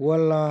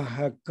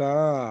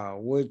 Walahaka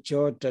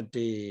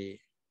Wachotati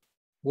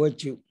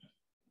Wachu.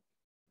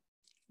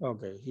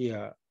 Okay,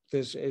 here,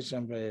 this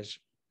example is,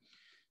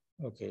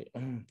 okay.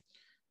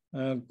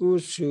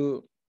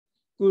 Kusulato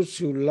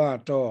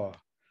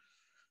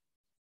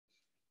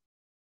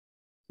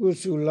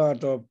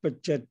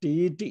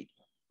Pachatiti.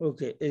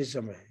 Okay,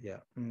 example, yeah.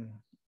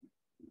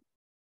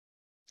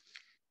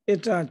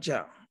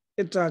 Itacha.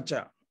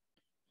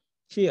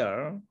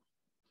 Here,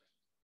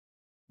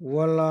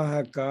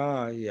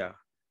 Walahaka, yeah.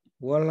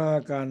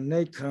 Walahaka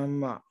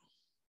Nekama.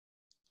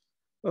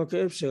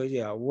 Okay, so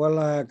yeah,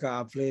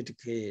 Walahaka applied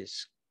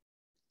case.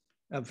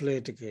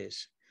 After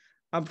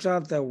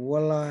the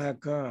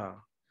Walahaka,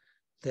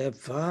 the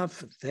verb,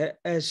 the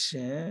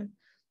action,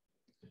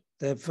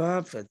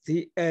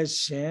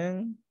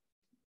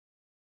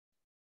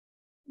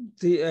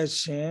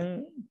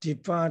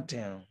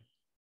 departing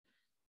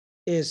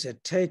is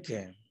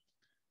taken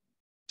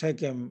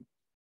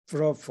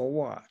from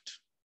forward.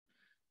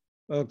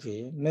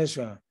 Okay, next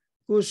one.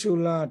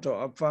 Kusulato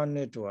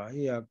apanetwa.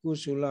 Here,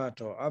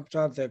 kusulato.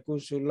 After the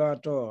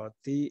kusulato,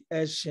 the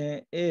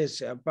action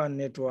is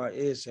apanetwa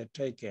is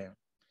taken.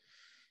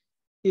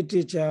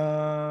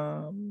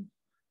 Iticha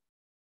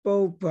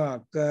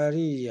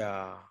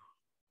Popakariya.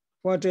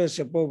 What is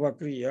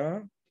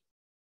Popakariya?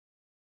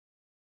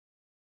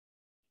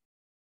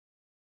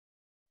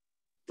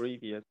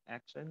 Previous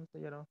actions,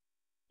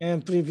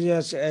 And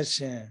previous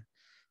action.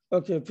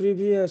 Okay,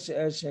 previous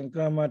action,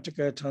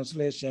 grammatical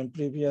translation,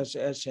 previous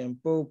action,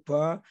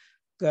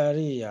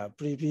 Popakariya,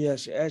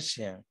 previous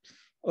action.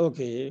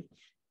 Okay,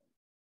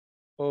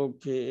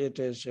 it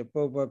is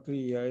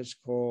Popakariya is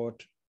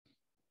called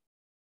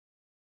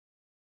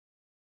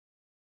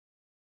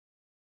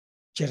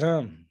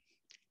Charam.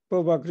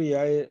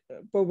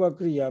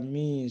 Popakariya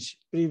means,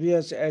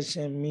 previous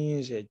action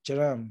means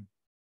Charam.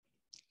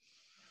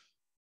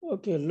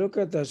 Okay, look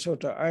at the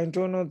sutta. I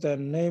don't know the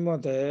name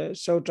of the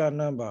sutta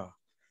number.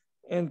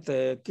 In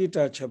the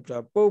Gita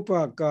chapter,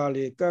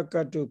 Kāli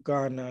Kakatu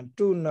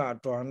Tuna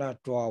Dwana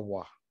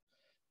Dwawa.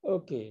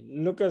 Okay,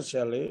 look at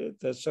Shelley,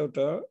 the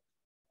sutta.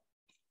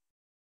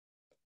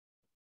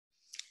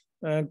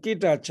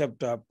 Gita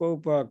chapter,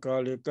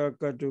 Kāli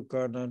Kakatu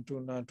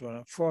Tuna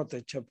Dwana,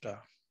 fourth chapter.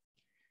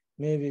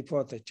 Maybe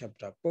fourth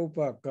chapter.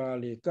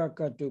 Kāli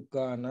Kakatu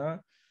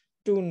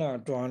Tuna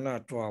Dwana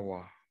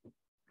Dwawa.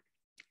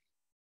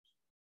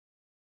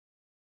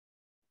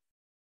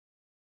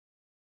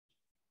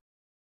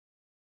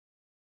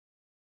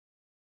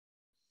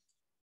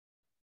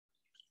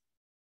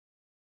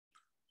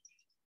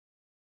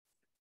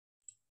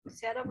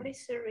 Sayadaw,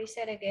 please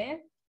reset again.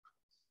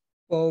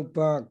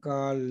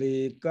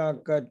 Kāli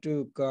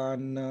Kakatu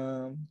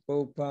Kāna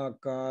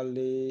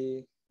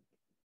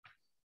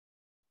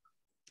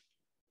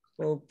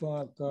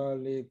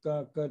Pāḷi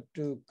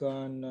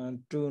Kārakakaṇḍa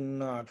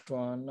Tuna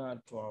Twana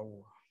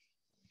Twawa.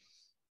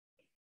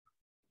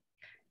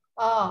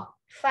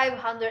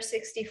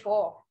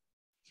 564.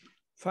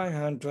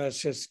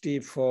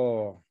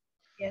 564.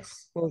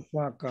 Yes. Pāḷi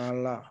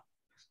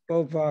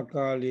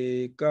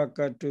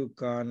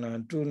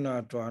Kārakakaṇḍa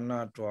Tuna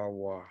Twana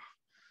Twawa.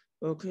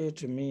 Okay,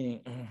 to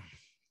me.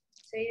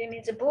 So it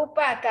means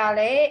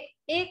Pāḷi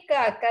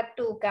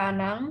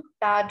Kārakakaṇḍa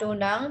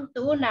Tadunang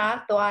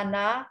Tuna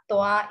Twana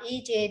Twa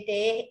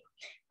Ijete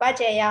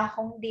Pajaya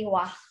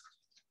Hondiwa.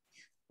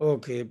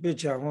 Okay,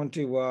 Picha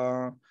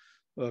Hontiwa.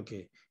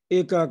 Okay.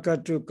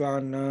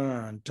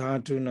 Kārakakaṇḍa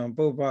Tadunang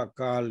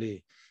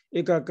Pāḷi.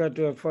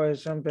 Kārakakaṇḍa, for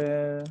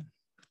example.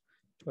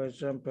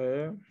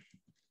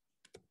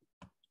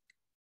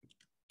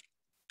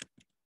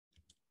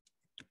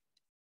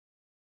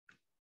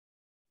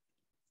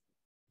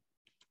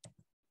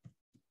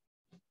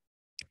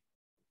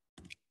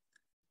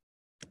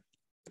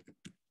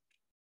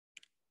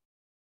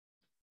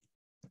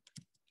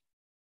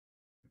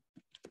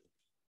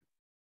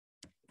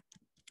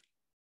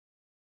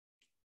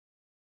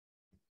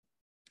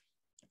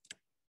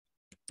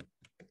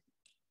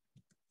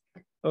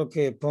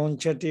 Okay,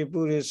 Ponchati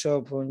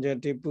Puriso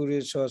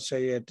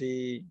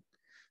Sayati.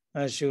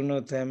 As you know,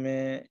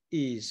 Thame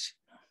is.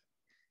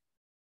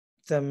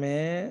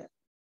 Thame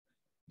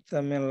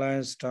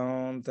lies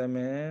down,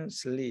 Thame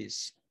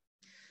sleeps.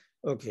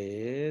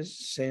 Okay,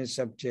 same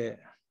subject.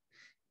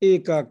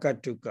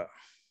 Kārakakaṇḍa.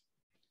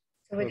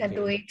 So we can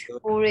do it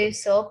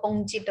Puriso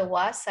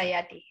Ponchitawa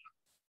Sayati.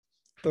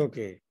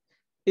 Okay.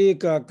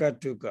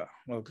 Kārakakaṇḍa.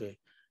 Okay.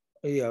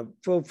 Yeah,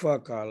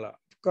 Kala.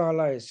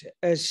 Kala is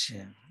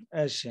action.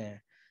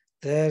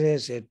 There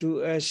is a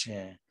two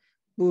action.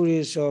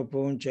 Puriso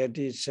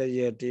Ponchati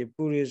Sayati.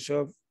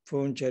 Puriso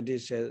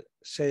Ponchati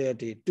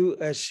Sayati. Two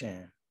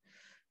action.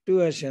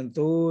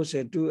 Those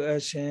two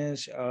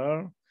actions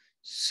are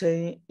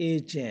same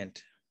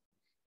agent.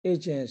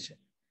 Agents.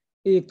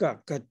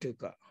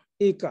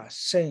 Kārakakaṇḍa.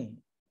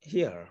 Same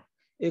here.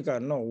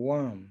 No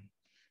one.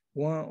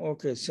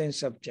 Okay, same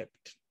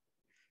subject.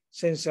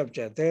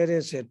 There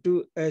is a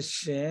two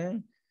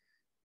action,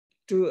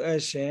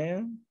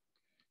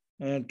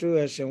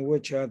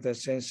 which are the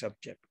same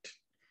subject.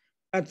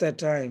 At the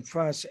time,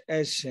 first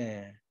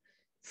action.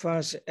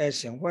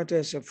 What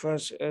is the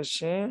first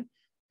action?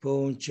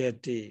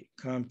 Ponchati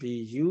can be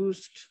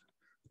used.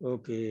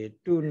 Okay,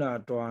 tuna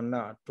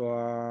twana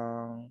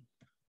twa.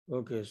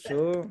 Okay,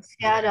 so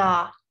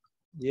Sayadaw.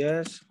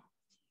 yes.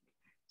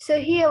 So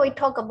here we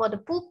talk about the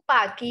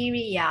Pupa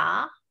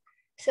Kiriya.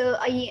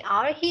 So in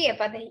our here,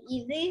 but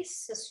in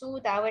this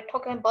Sutta, we're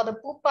talking about the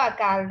Pupa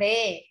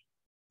Kale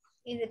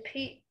in the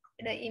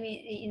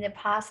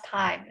past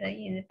time,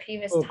 in the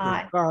previous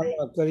time.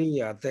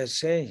 Kārakakaṇḍa, the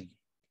same.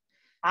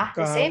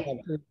 The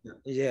same?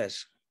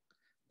 Yes.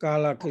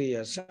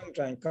 Kārakakaṇḍa,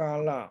 sometimes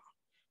Kāla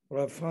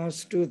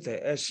refers to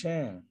the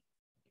action.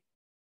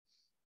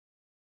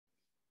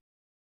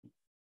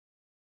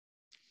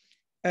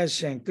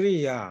 Action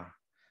Kriya,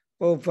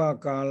 Popa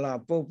Kala,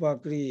 Popa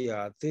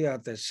Kriya, they are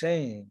the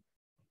same.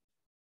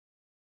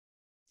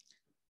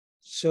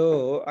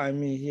 So I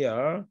mean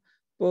here,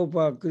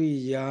 Popa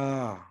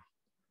Kriya.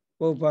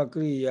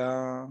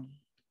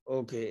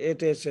 Okay,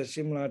 it is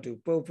similar to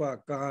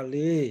Popa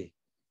Kali,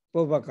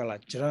 Popa Kala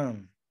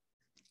Charan.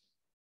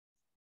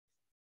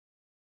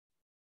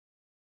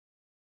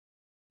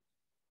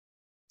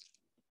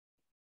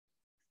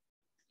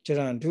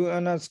 Charan, do you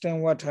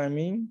understand what I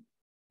mean?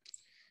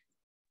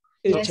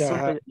 Yes,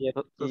 So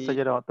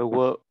Sayadaw, the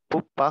word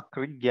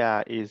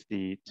Upakriya is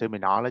the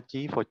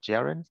terminology for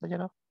Charan,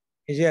 Sayadaw?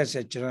 Yes,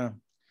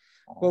 Charan.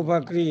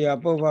 Upakriya,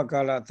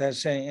 Upakala, the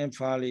same in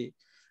Pāḷi.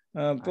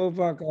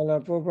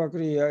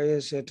 Upakriya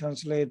is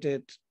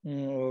translated,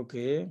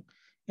 okay,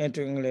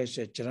 into English,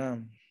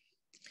 Charan.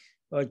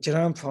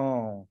 Charan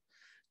form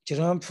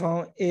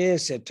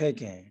is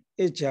taken.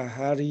 It's a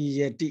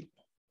hariyati.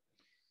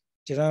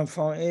 Charan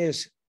form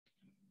is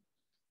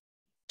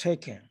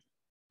taken.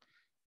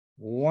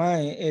 Why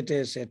it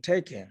is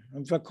taken?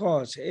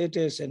 Because it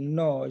is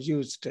not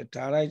used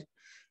directly.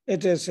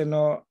 It is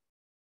not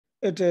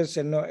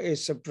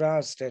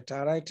expressed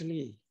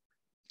directly.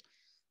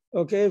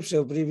 Okay,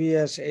 so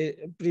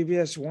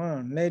previous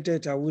one,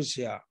 native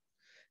avusya,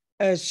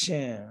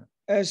 action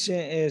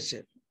is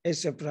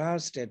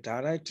expressed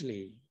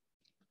directly.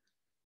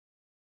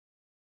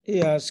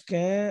 Here,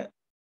 scan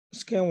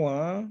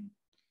one,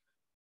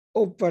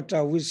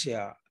 upata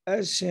avusya,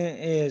 action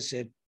is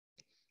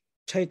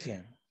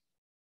taken.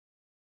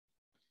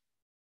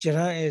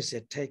 Charan is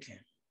taken.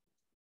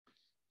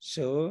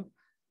 So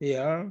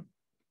here,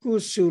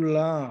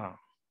 kusula.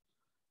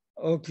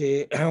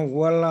 Okay,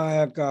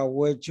 walayaka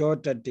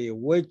wechotate,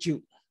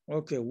 wechu.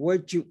 Okay,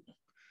 wechu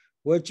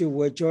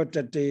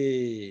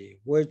wechotate,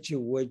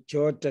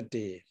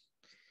 wechotate.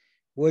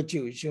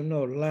 Wechu, you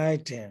know,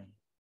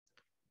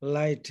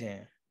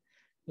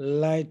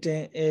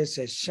 lighten is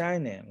a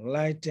shining,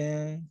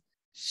 lighten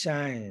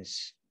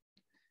shines.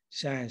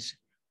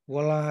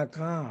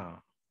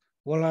 Walaka,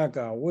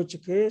 which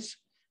case,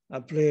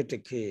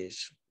 applied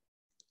case.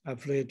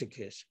 Applied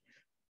case.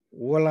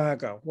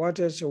 Walaka. What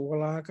is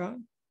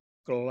walaka?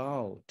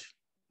 Cloud.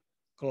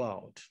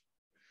 Cloud.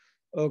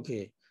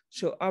 Okay.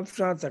 So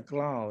after the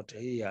cloud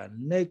here,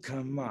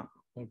 nekama.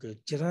 Okay.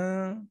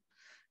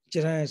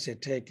 Jira is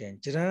taken.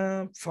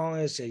 Jira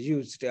found is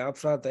used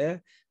after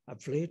the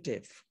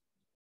ablative.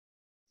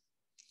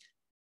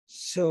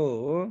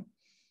 So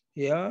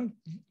yeah,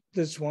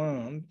 this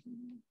one,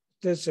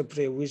 this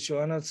play we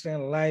should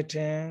understand light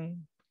and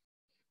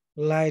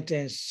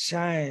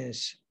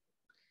shines.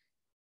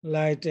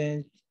 Light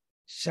and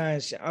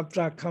shines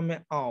after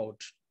coming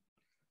out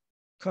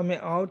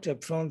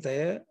from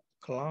the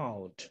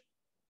cloud.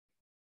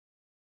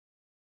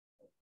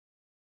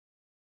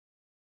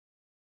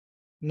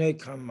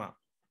 Nekama.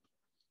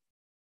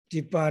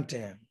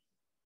 Departing.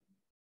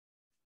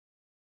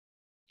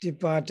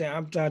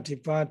 After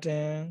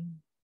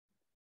departing.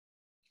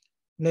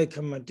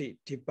 Nekamati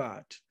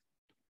depart.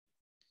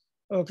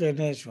 Okay,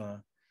 next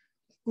one.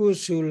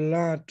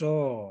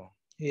 Kusulato.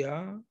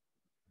 Yeah.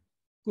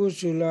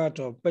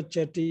 Kusulato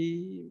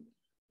pachati.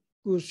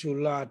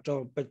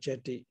 Kusulato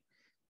pachati.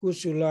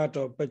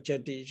 Kusulato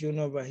pachati. You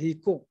know, but he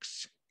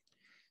cooks.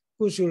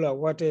 Kusula,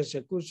 what is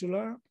a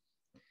kusula?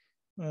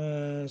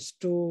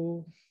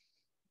 Stew.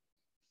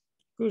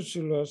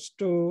 Kusula,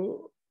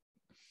 stew.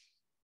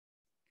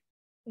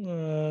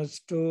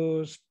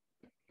 Stew.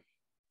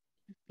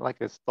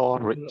 Like a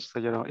storage, so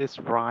you know, it's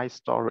rice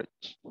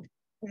storage.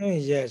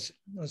 Yes,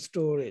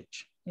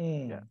 storage.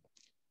 Yeah.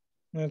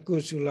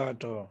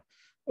 Kusulato.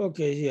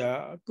 Okay,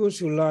 here,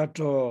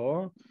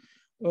 kusulato.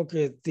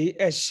 Okay, the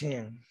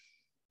action,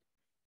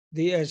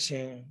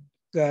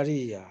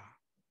 Gariya.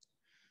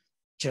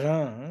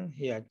 Charan,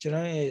 here,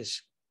 Charan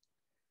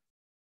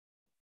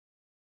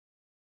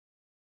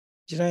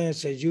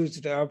is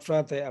used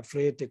after the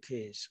afraid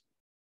case.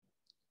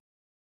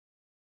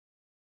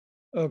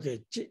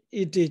 Okay,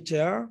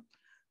 iticha,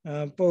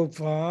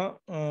 Popa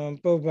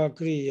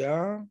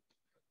Kriya,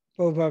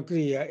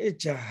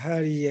 it's a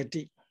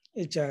hariyati.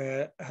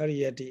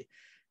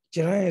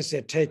 Charan is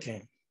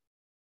taken.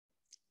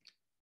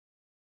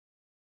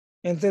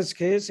 In this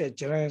case, a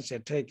charan is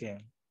taken.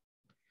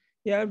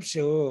 Yeah,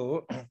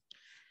 so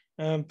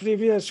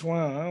previous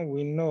one,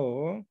 we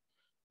know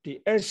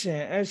the action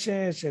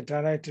is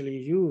directly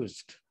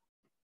used.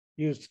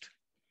 In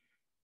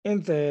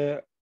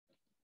the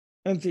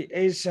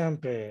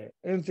example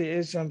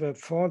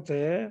for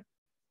the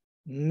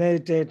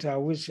net data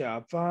which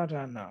are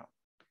Padana,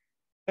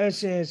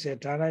 action is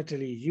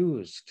directly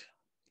used.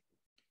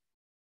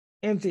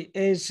 In the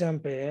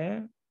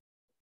example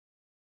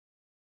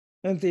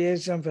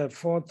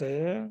for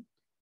the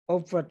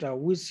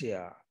Opata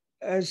Visya,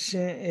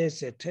 action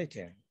is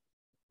taken.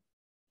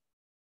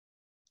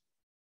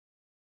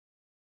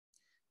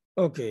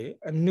 Okay,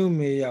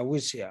 Anumeya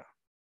Visya.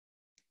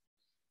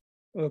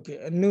 Okay,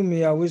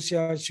 Anumeya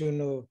Visya, you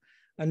know,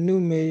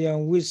 Anumeya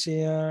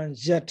Visya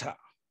Yata.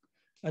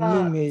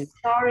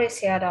 Sorry,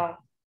 Sayadaw.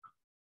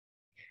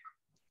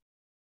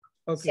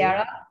 Okay.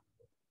 Sayadaw.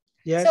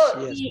 Yes, so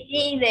yes.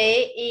 in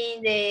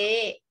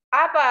the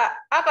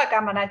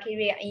Apagamana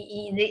Kriya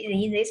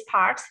in this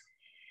part,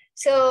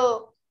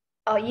 so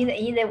in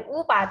the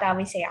Upada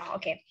we say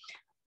okay.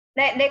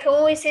 Like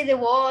we say the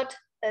word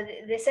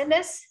the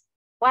sentence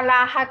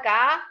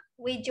Walahaka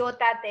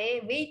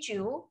Vijotate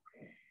Viju.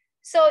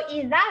 So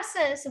in that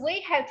sense,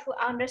 we have to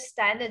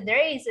understand that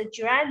there is a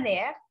Juran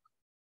there.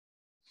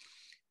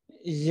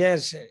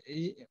 Yes,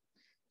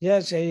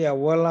 yeah,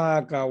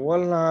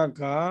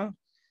 Walaka.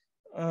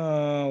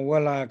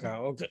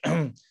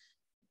 Okay.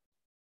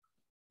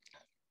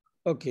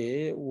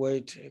 Okay,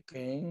 wait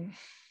again.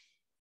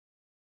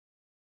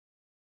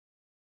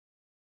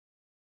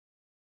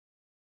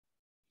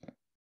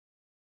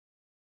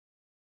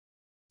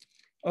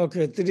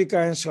 Okay, three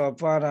kinds of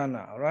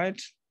parana,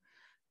 right?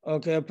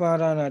 Okay,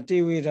 parana,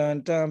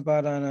 tividan, tam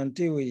parana,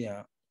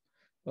 tiviya.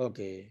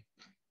 Okay.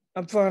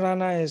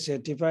 Aparana is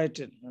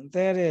divided.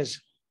 There is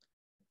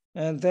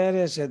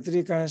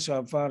three kinds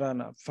of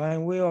parana.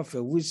 Fine way of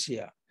a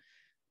visya.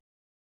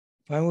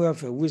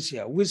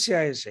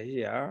 Visya is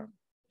here.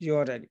 You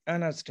already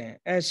understand.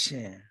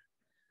 Action.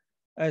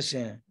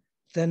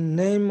 The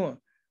name,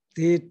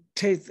 they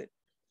take,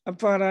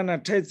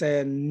 Aparana take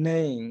the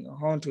name,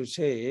 how to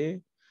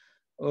say,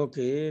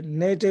 okay,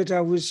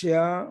 Netata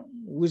Visya,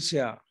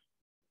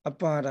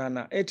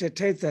 Aparana. It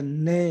takes the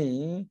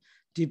name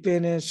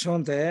depending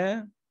on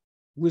the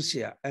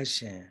Visya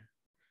action.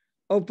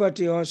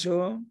 Opati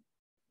also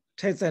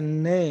take the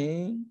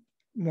name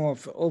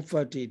of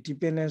opati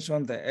depending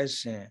on the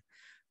action.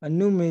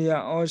 Anumeya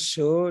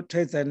also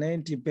take the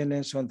name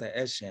depending on the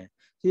action.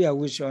 Here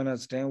we should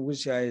understand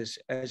Visya is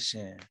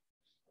action.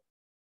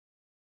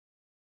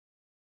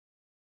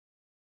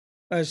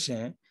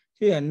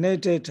 Here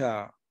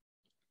Netata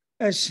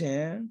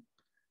action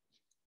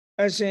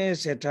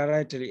is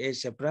directly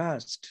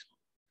expressed.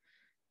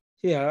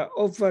 Here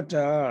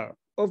opata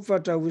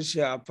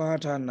Visya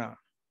apatana.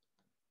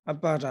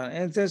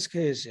 In this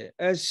case,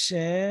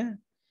 action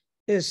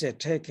is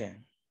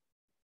taken.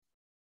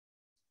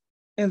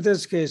 In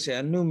this case,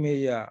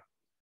 anumeya.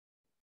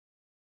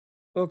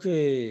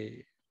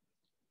 Okay.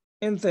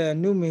 In the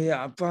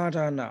anumeya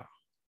aparana,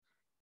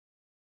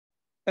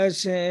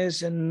 action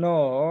is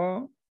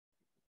no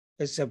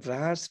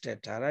expressed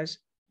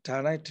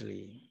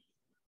directly.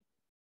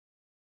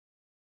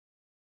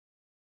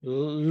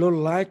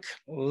 Look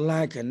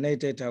like a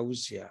native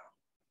Usya.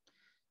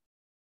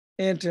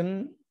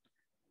 And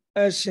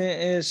action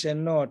is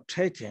not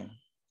taken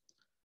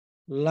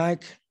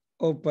like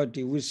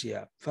Opati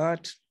Usya,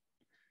 but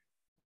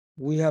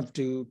we have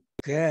to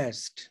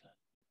guess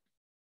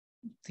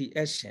the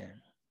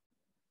action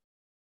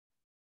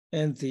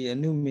and the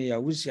anumeya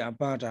Usya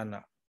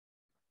Padana.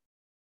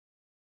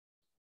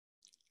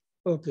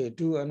 Okay,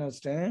 do you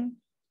understand?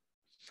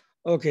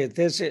 Okay,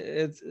 this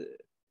is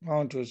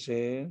how to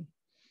say.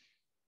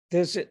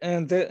 This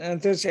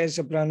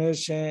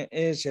explanation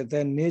is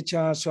the nature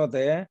of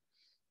the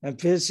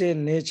basic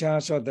nature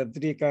of the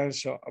three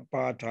kinds of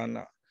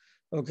Padana.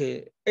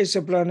 Okay,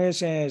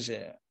 explanation is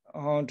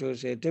how to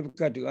say,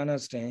 difficult to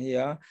understand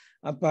here.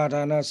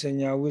 Aparana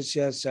Sanya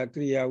Visya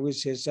Sakriya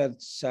Visya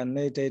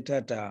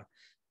Sanatata.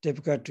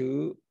 Difficult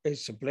to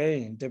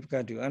explain,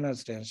 difficult to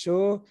understand.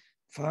 So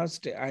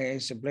first I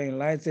explain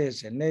like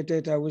this.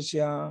 Natata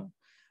Visya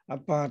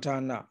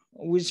Aparana.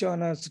 We should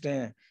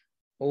understand.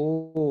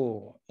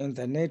 Oh, in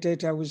the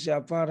Natata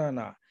Visya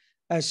Aparana,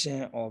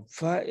 action of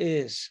fire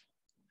is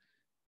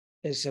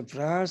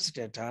expressed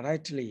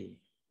directly.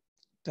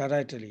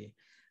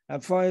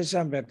 For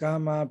example,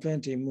 Kama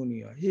Penti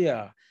Munio.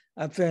 Here,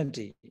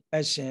 Apenti,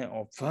 action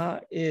of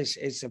fire is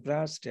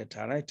expressed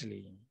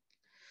directly.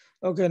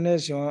 Okay,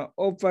 next one,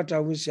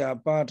 Opata Visya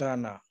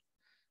Padana.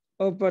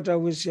 Opata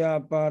Visya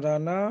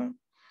Padana,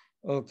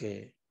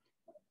 okay.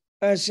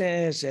 Action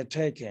is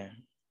taken.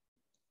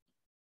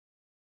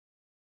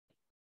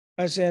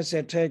 Action is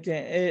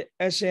taken,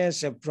 action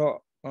is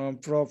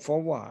brought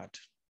forward.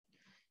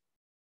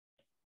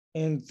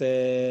 In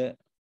the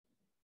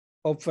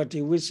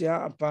Opati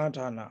Visya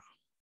Padana.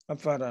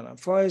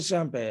 For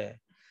example,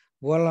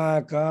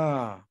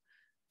 Walaka,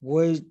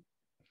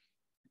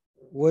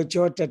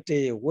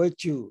 Wajotate,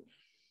 Wachu,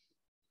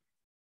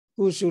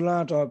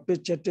 Kusulato,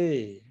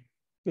 Pichati,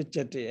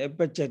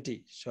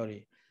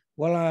 sorry,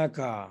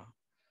 Walaka.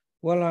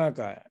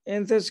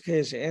 In this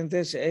case, in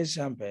this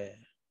example,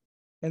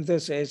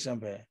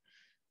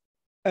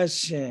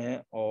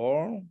 action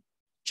or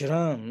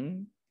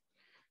Jiran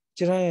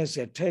is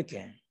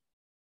taken.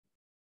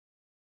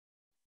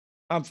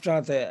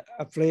 After the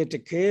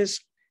applied case,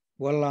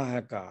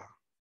 Walahaka.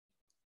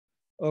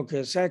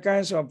 Okay,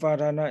 second of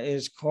Padana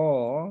is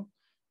called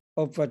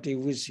Opati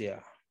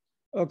Visya.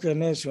 Okay,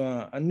 next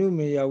one,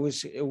 Anumeya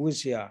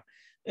Visya.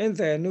 In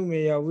the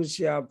Anumeya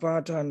Visya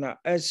Padana,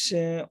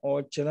 action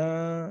or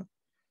Jiran,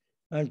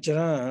 and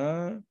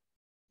Jiran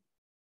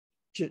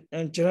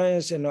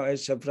is not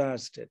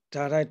expressed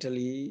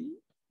directly,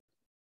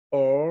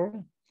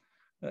 or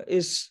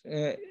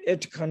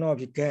it cannot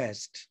be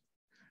guessed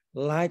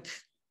like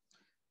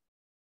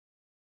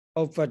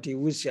Opati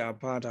Visya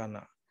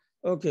Padana.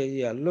 Okay,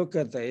 yeah, look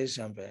at the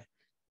example.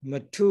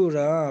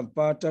 Mathura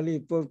Pāḷi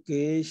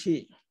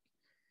Purkehi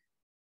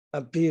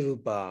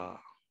Apirupa.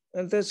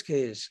 In this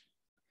case,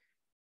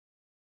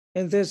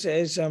 in this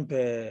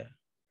example,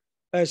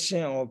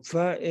 action of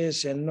fire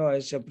is not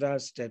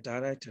expressed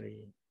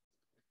directly.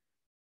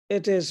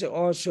 It is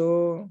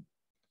also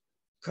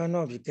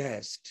cannot be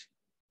guessed.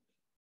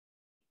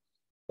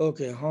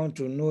 Okay, how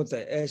to know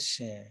the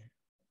action?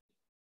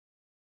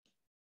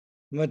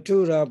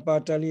 Mathura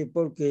Pāḷi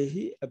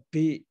Purkehi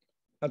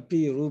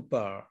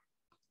Apirupa.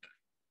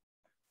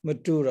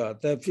 Mathura,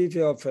 the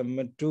people of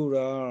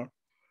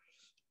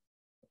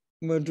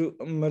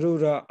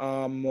Mathura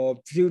are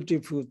more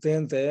beautiful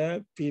than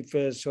the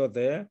people of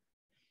the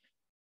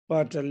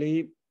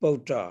Pāḷi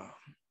Buddha.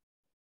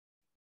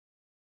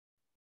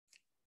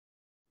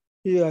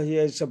 Here he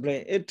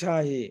explains,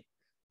 Itahi,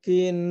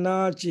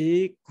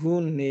 Kinachi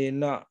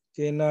Kunena,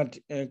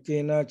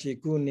 Kinachi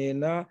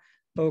Kunena,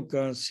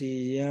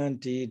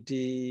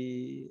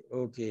 Okansiyanti,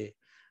 okay.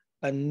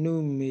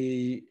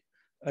 Anumisho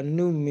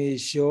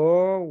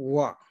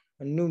wa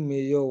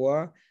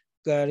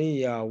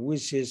Kariya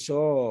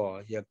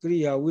Viseso,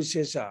 Yakriya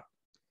Visesa.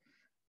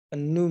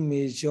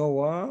 Anumisho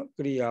wa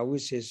Kriya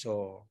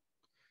Viseso.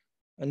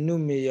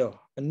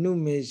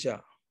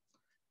 Anumesha.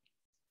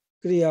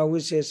 Kriya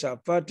Visesa,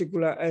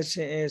 particular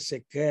action is a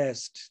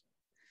guest,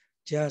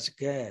 just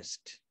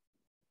guest.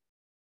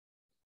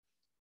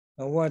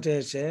 And what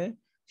is it?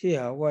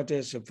 Here, what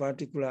is a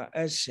particular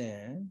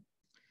action?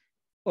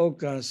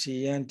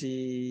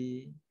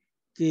 Okansiyanti,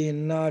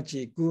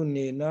 Kinachi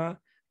Kunina,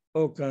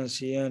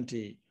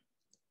 Okansiyanti.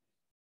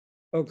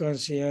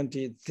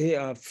 Okansiyanti, they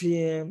are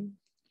fearing,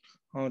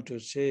 how to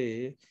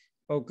say,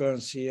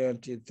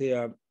 Okansiyanti, they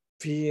are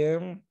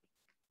fearing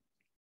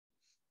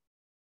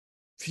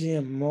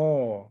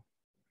more.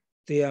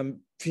 They are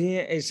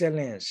fearing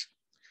excellence.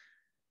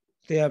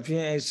 They are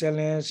fearing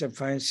excellence,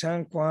 find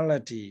some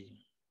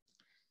quality.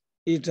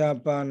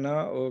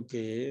 Itapana,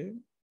 okay.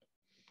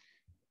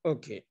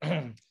 Okay.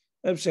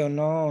 If so,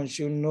 now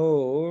you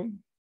know.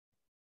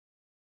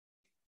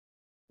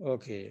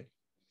 Okay.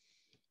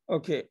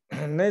 Okay.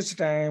 Next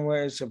time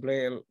we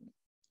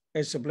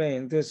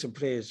explain this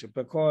place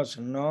because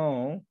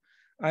now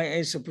I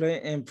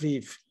explain in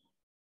brief.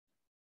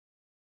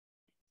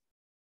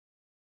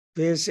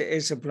 Basic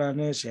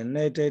explanation,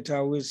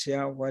 Nedata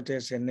Visya, what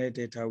is a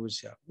Nedata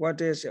Visya? What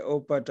is a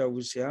Opata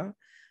Visya?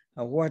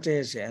 What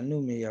is a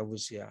Anumya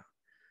Visya?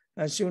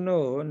 As you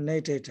know,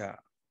 Nedata.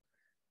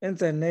 In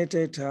the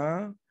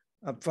Nedata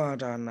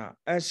Padana,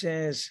 action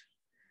is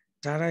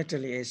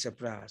directly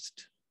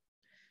expressed.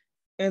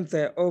 In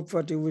the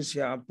Opata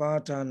Visya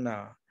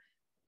Padana,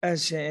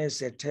 action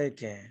is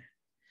taken.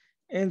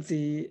 In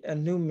the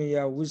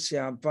Anumya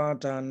Visya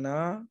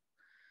Padana,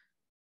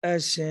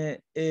 action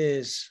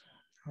is,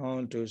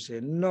 how to say,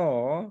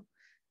 no,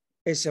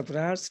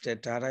 expressed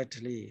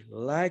directly,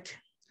 like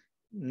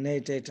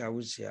Nedata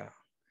Visya.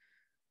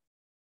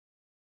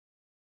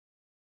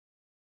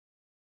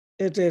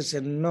 It is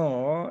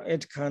no,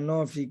 it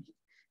cannot be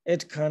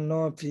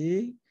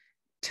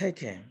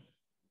taken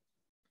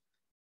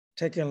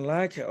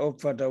like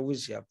Opata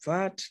Visya,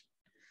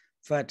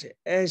 but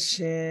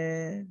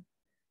action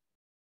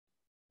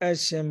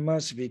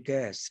must be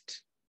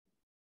guessed.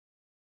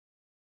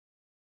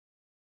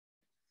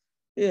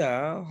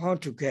 Yeah, how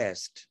to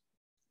guess?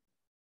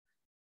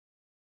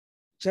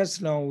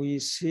 Just now we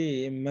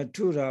see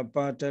Mathura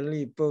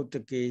Pāṭali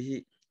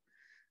Pautakehi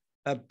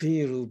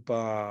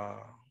Apirupa.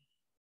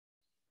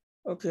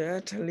 Okay,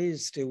 at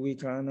least we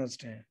can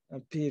understand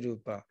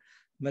Apirupa.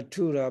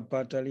 Mathura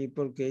Pāṭali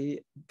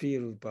Pautakehi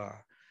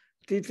Apirupa.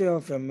 People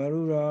of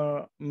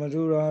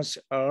Maduras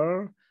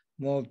are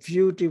more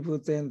beautiful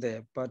than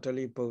the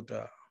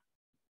Paṭaliputta.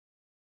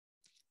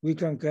 We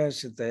can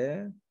guess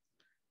the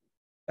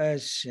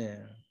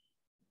action.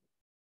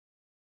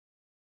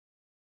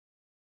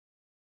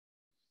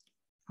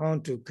 How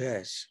to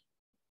guess?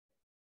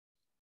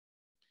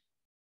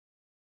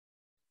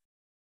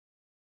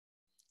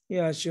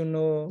 Yeah, as you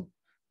know,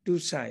 two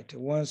sides.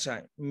 One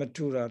side,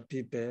 Mathura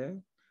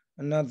people.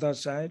 Another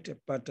side,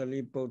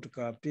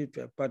 Paṭaliputta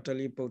people.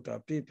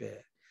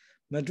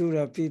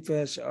 Mathura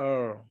peoples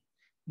are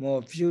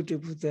more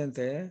beautiful than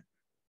the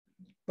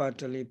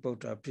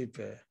Paṭaliputta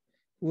people.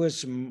 Who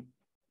is,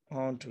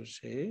 how to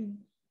say?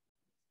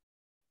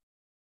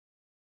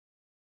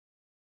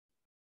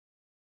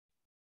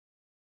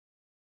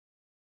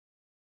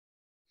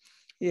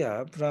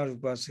 Yeah,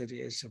 Prabhupada said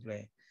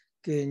explain.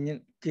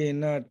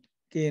 Kena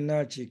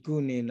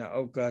chikunina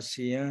oka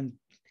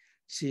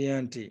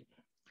siyanti.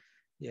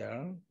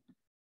 Yeah.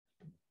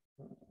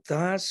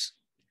 Thus,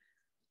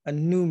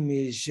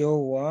 anumi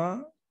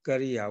yowa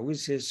kriya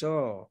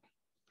viseso.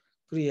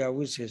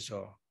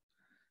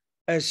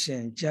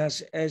 Action,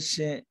 just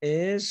action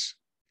is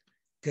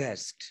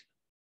guessed.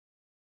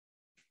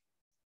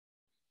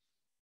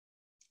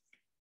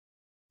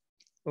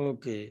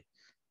 Okay.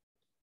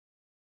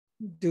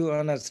 Do you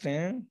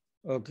understand?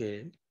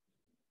 Okay.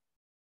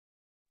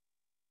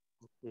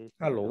 Okay.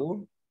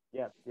 Hello.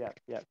 Yes.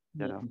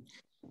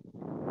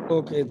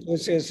 Okay,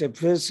 this is a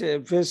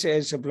first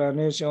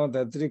explanation of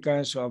the three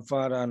kinds of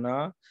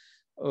Varana.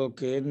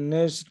 Okay,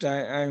 next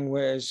time I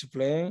will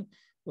explain.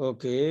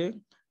 Okay,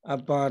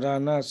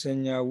 Aparana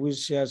Senya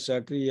Visya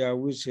Sakriya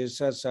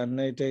Visesa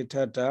Nete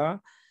Tata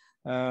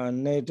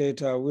Nete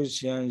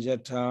Visyan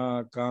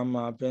Yata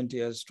Kama Penti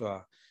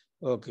Astra.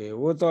 Okay,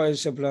 without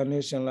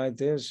explanation like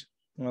this,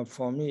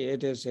 for me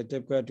it is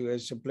difficult to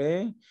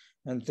explain,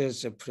 and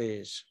there's a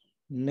phrase,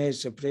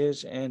 next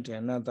phrase and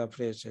another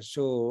phrase.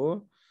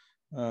 So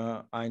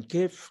I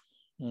give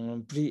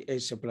brief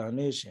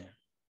explanation.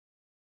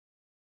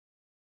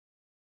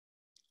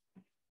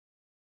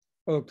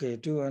 Okay,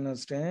 to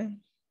understand?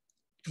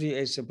 Brief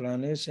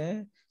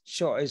explanation,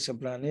 short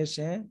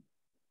explanation.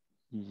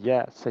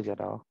 Yes,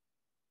 Sayadaw.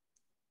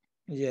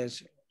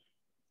 Yes.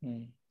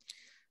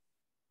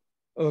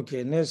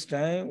 Okay, next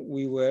time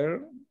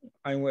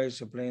I will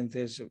explain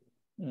this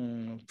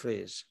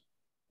phrase.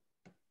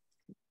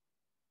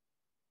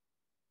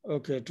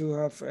 Okay, do you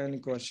have any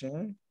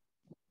question?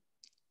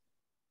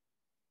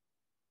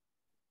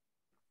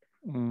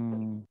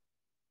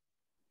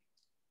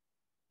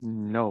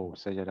 No,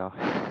 Sayadaw.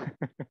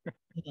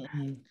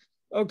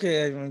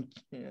 Okay,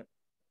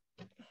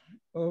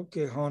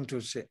 okay, how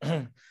to say?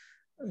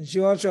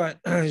 You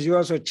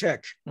also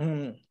check.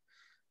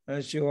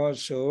 You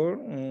also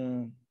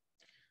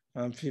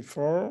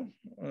before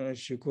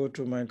you go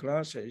to my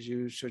class,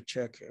 you should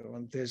check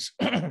on this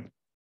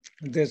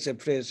this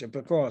phrase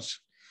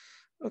because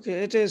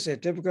okay, it is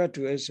difficult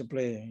to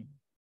explain.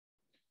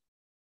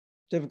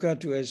 Difficult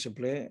to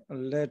explain.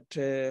 Let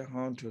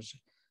how to say?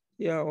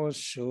 Yeah,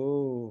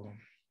 also.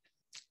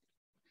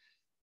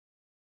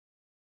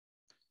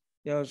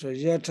 Yeah, so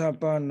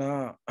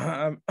yatapana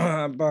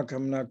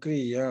apakamna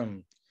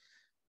kriyam.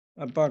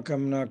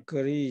 Apakamna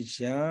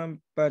kriyam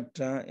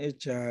pata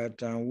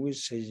echahatan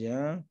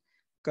visayam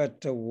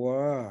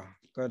katawa.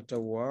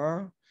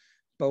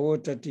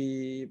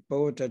 Pavotati.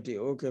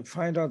 Okay,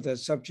 find out the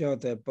subject of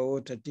the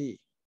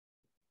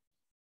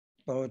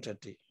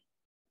pavotati.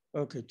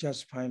 Okay,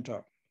 just find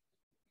out.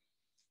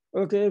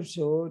 Okay,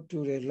 so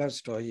to the last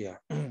story here.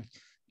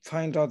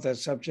 Find out the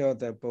subject of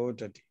the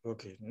bodhidharma.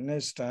 Okay,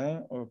 next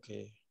time.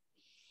 Okay.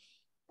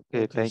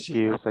 Okay, thank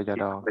you,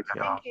 Sayadaw.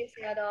 Thank you,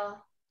 Sayadaw.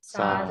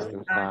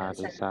 Sadhu,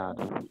 sadhu,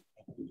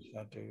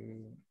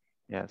 sadhu.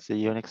 Yeah, see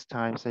you next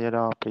time,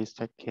 Sayadaw. Please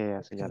take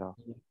care, Sayadaw.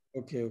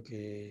 Okay,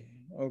 okay.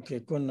 Okay,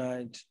 good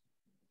night.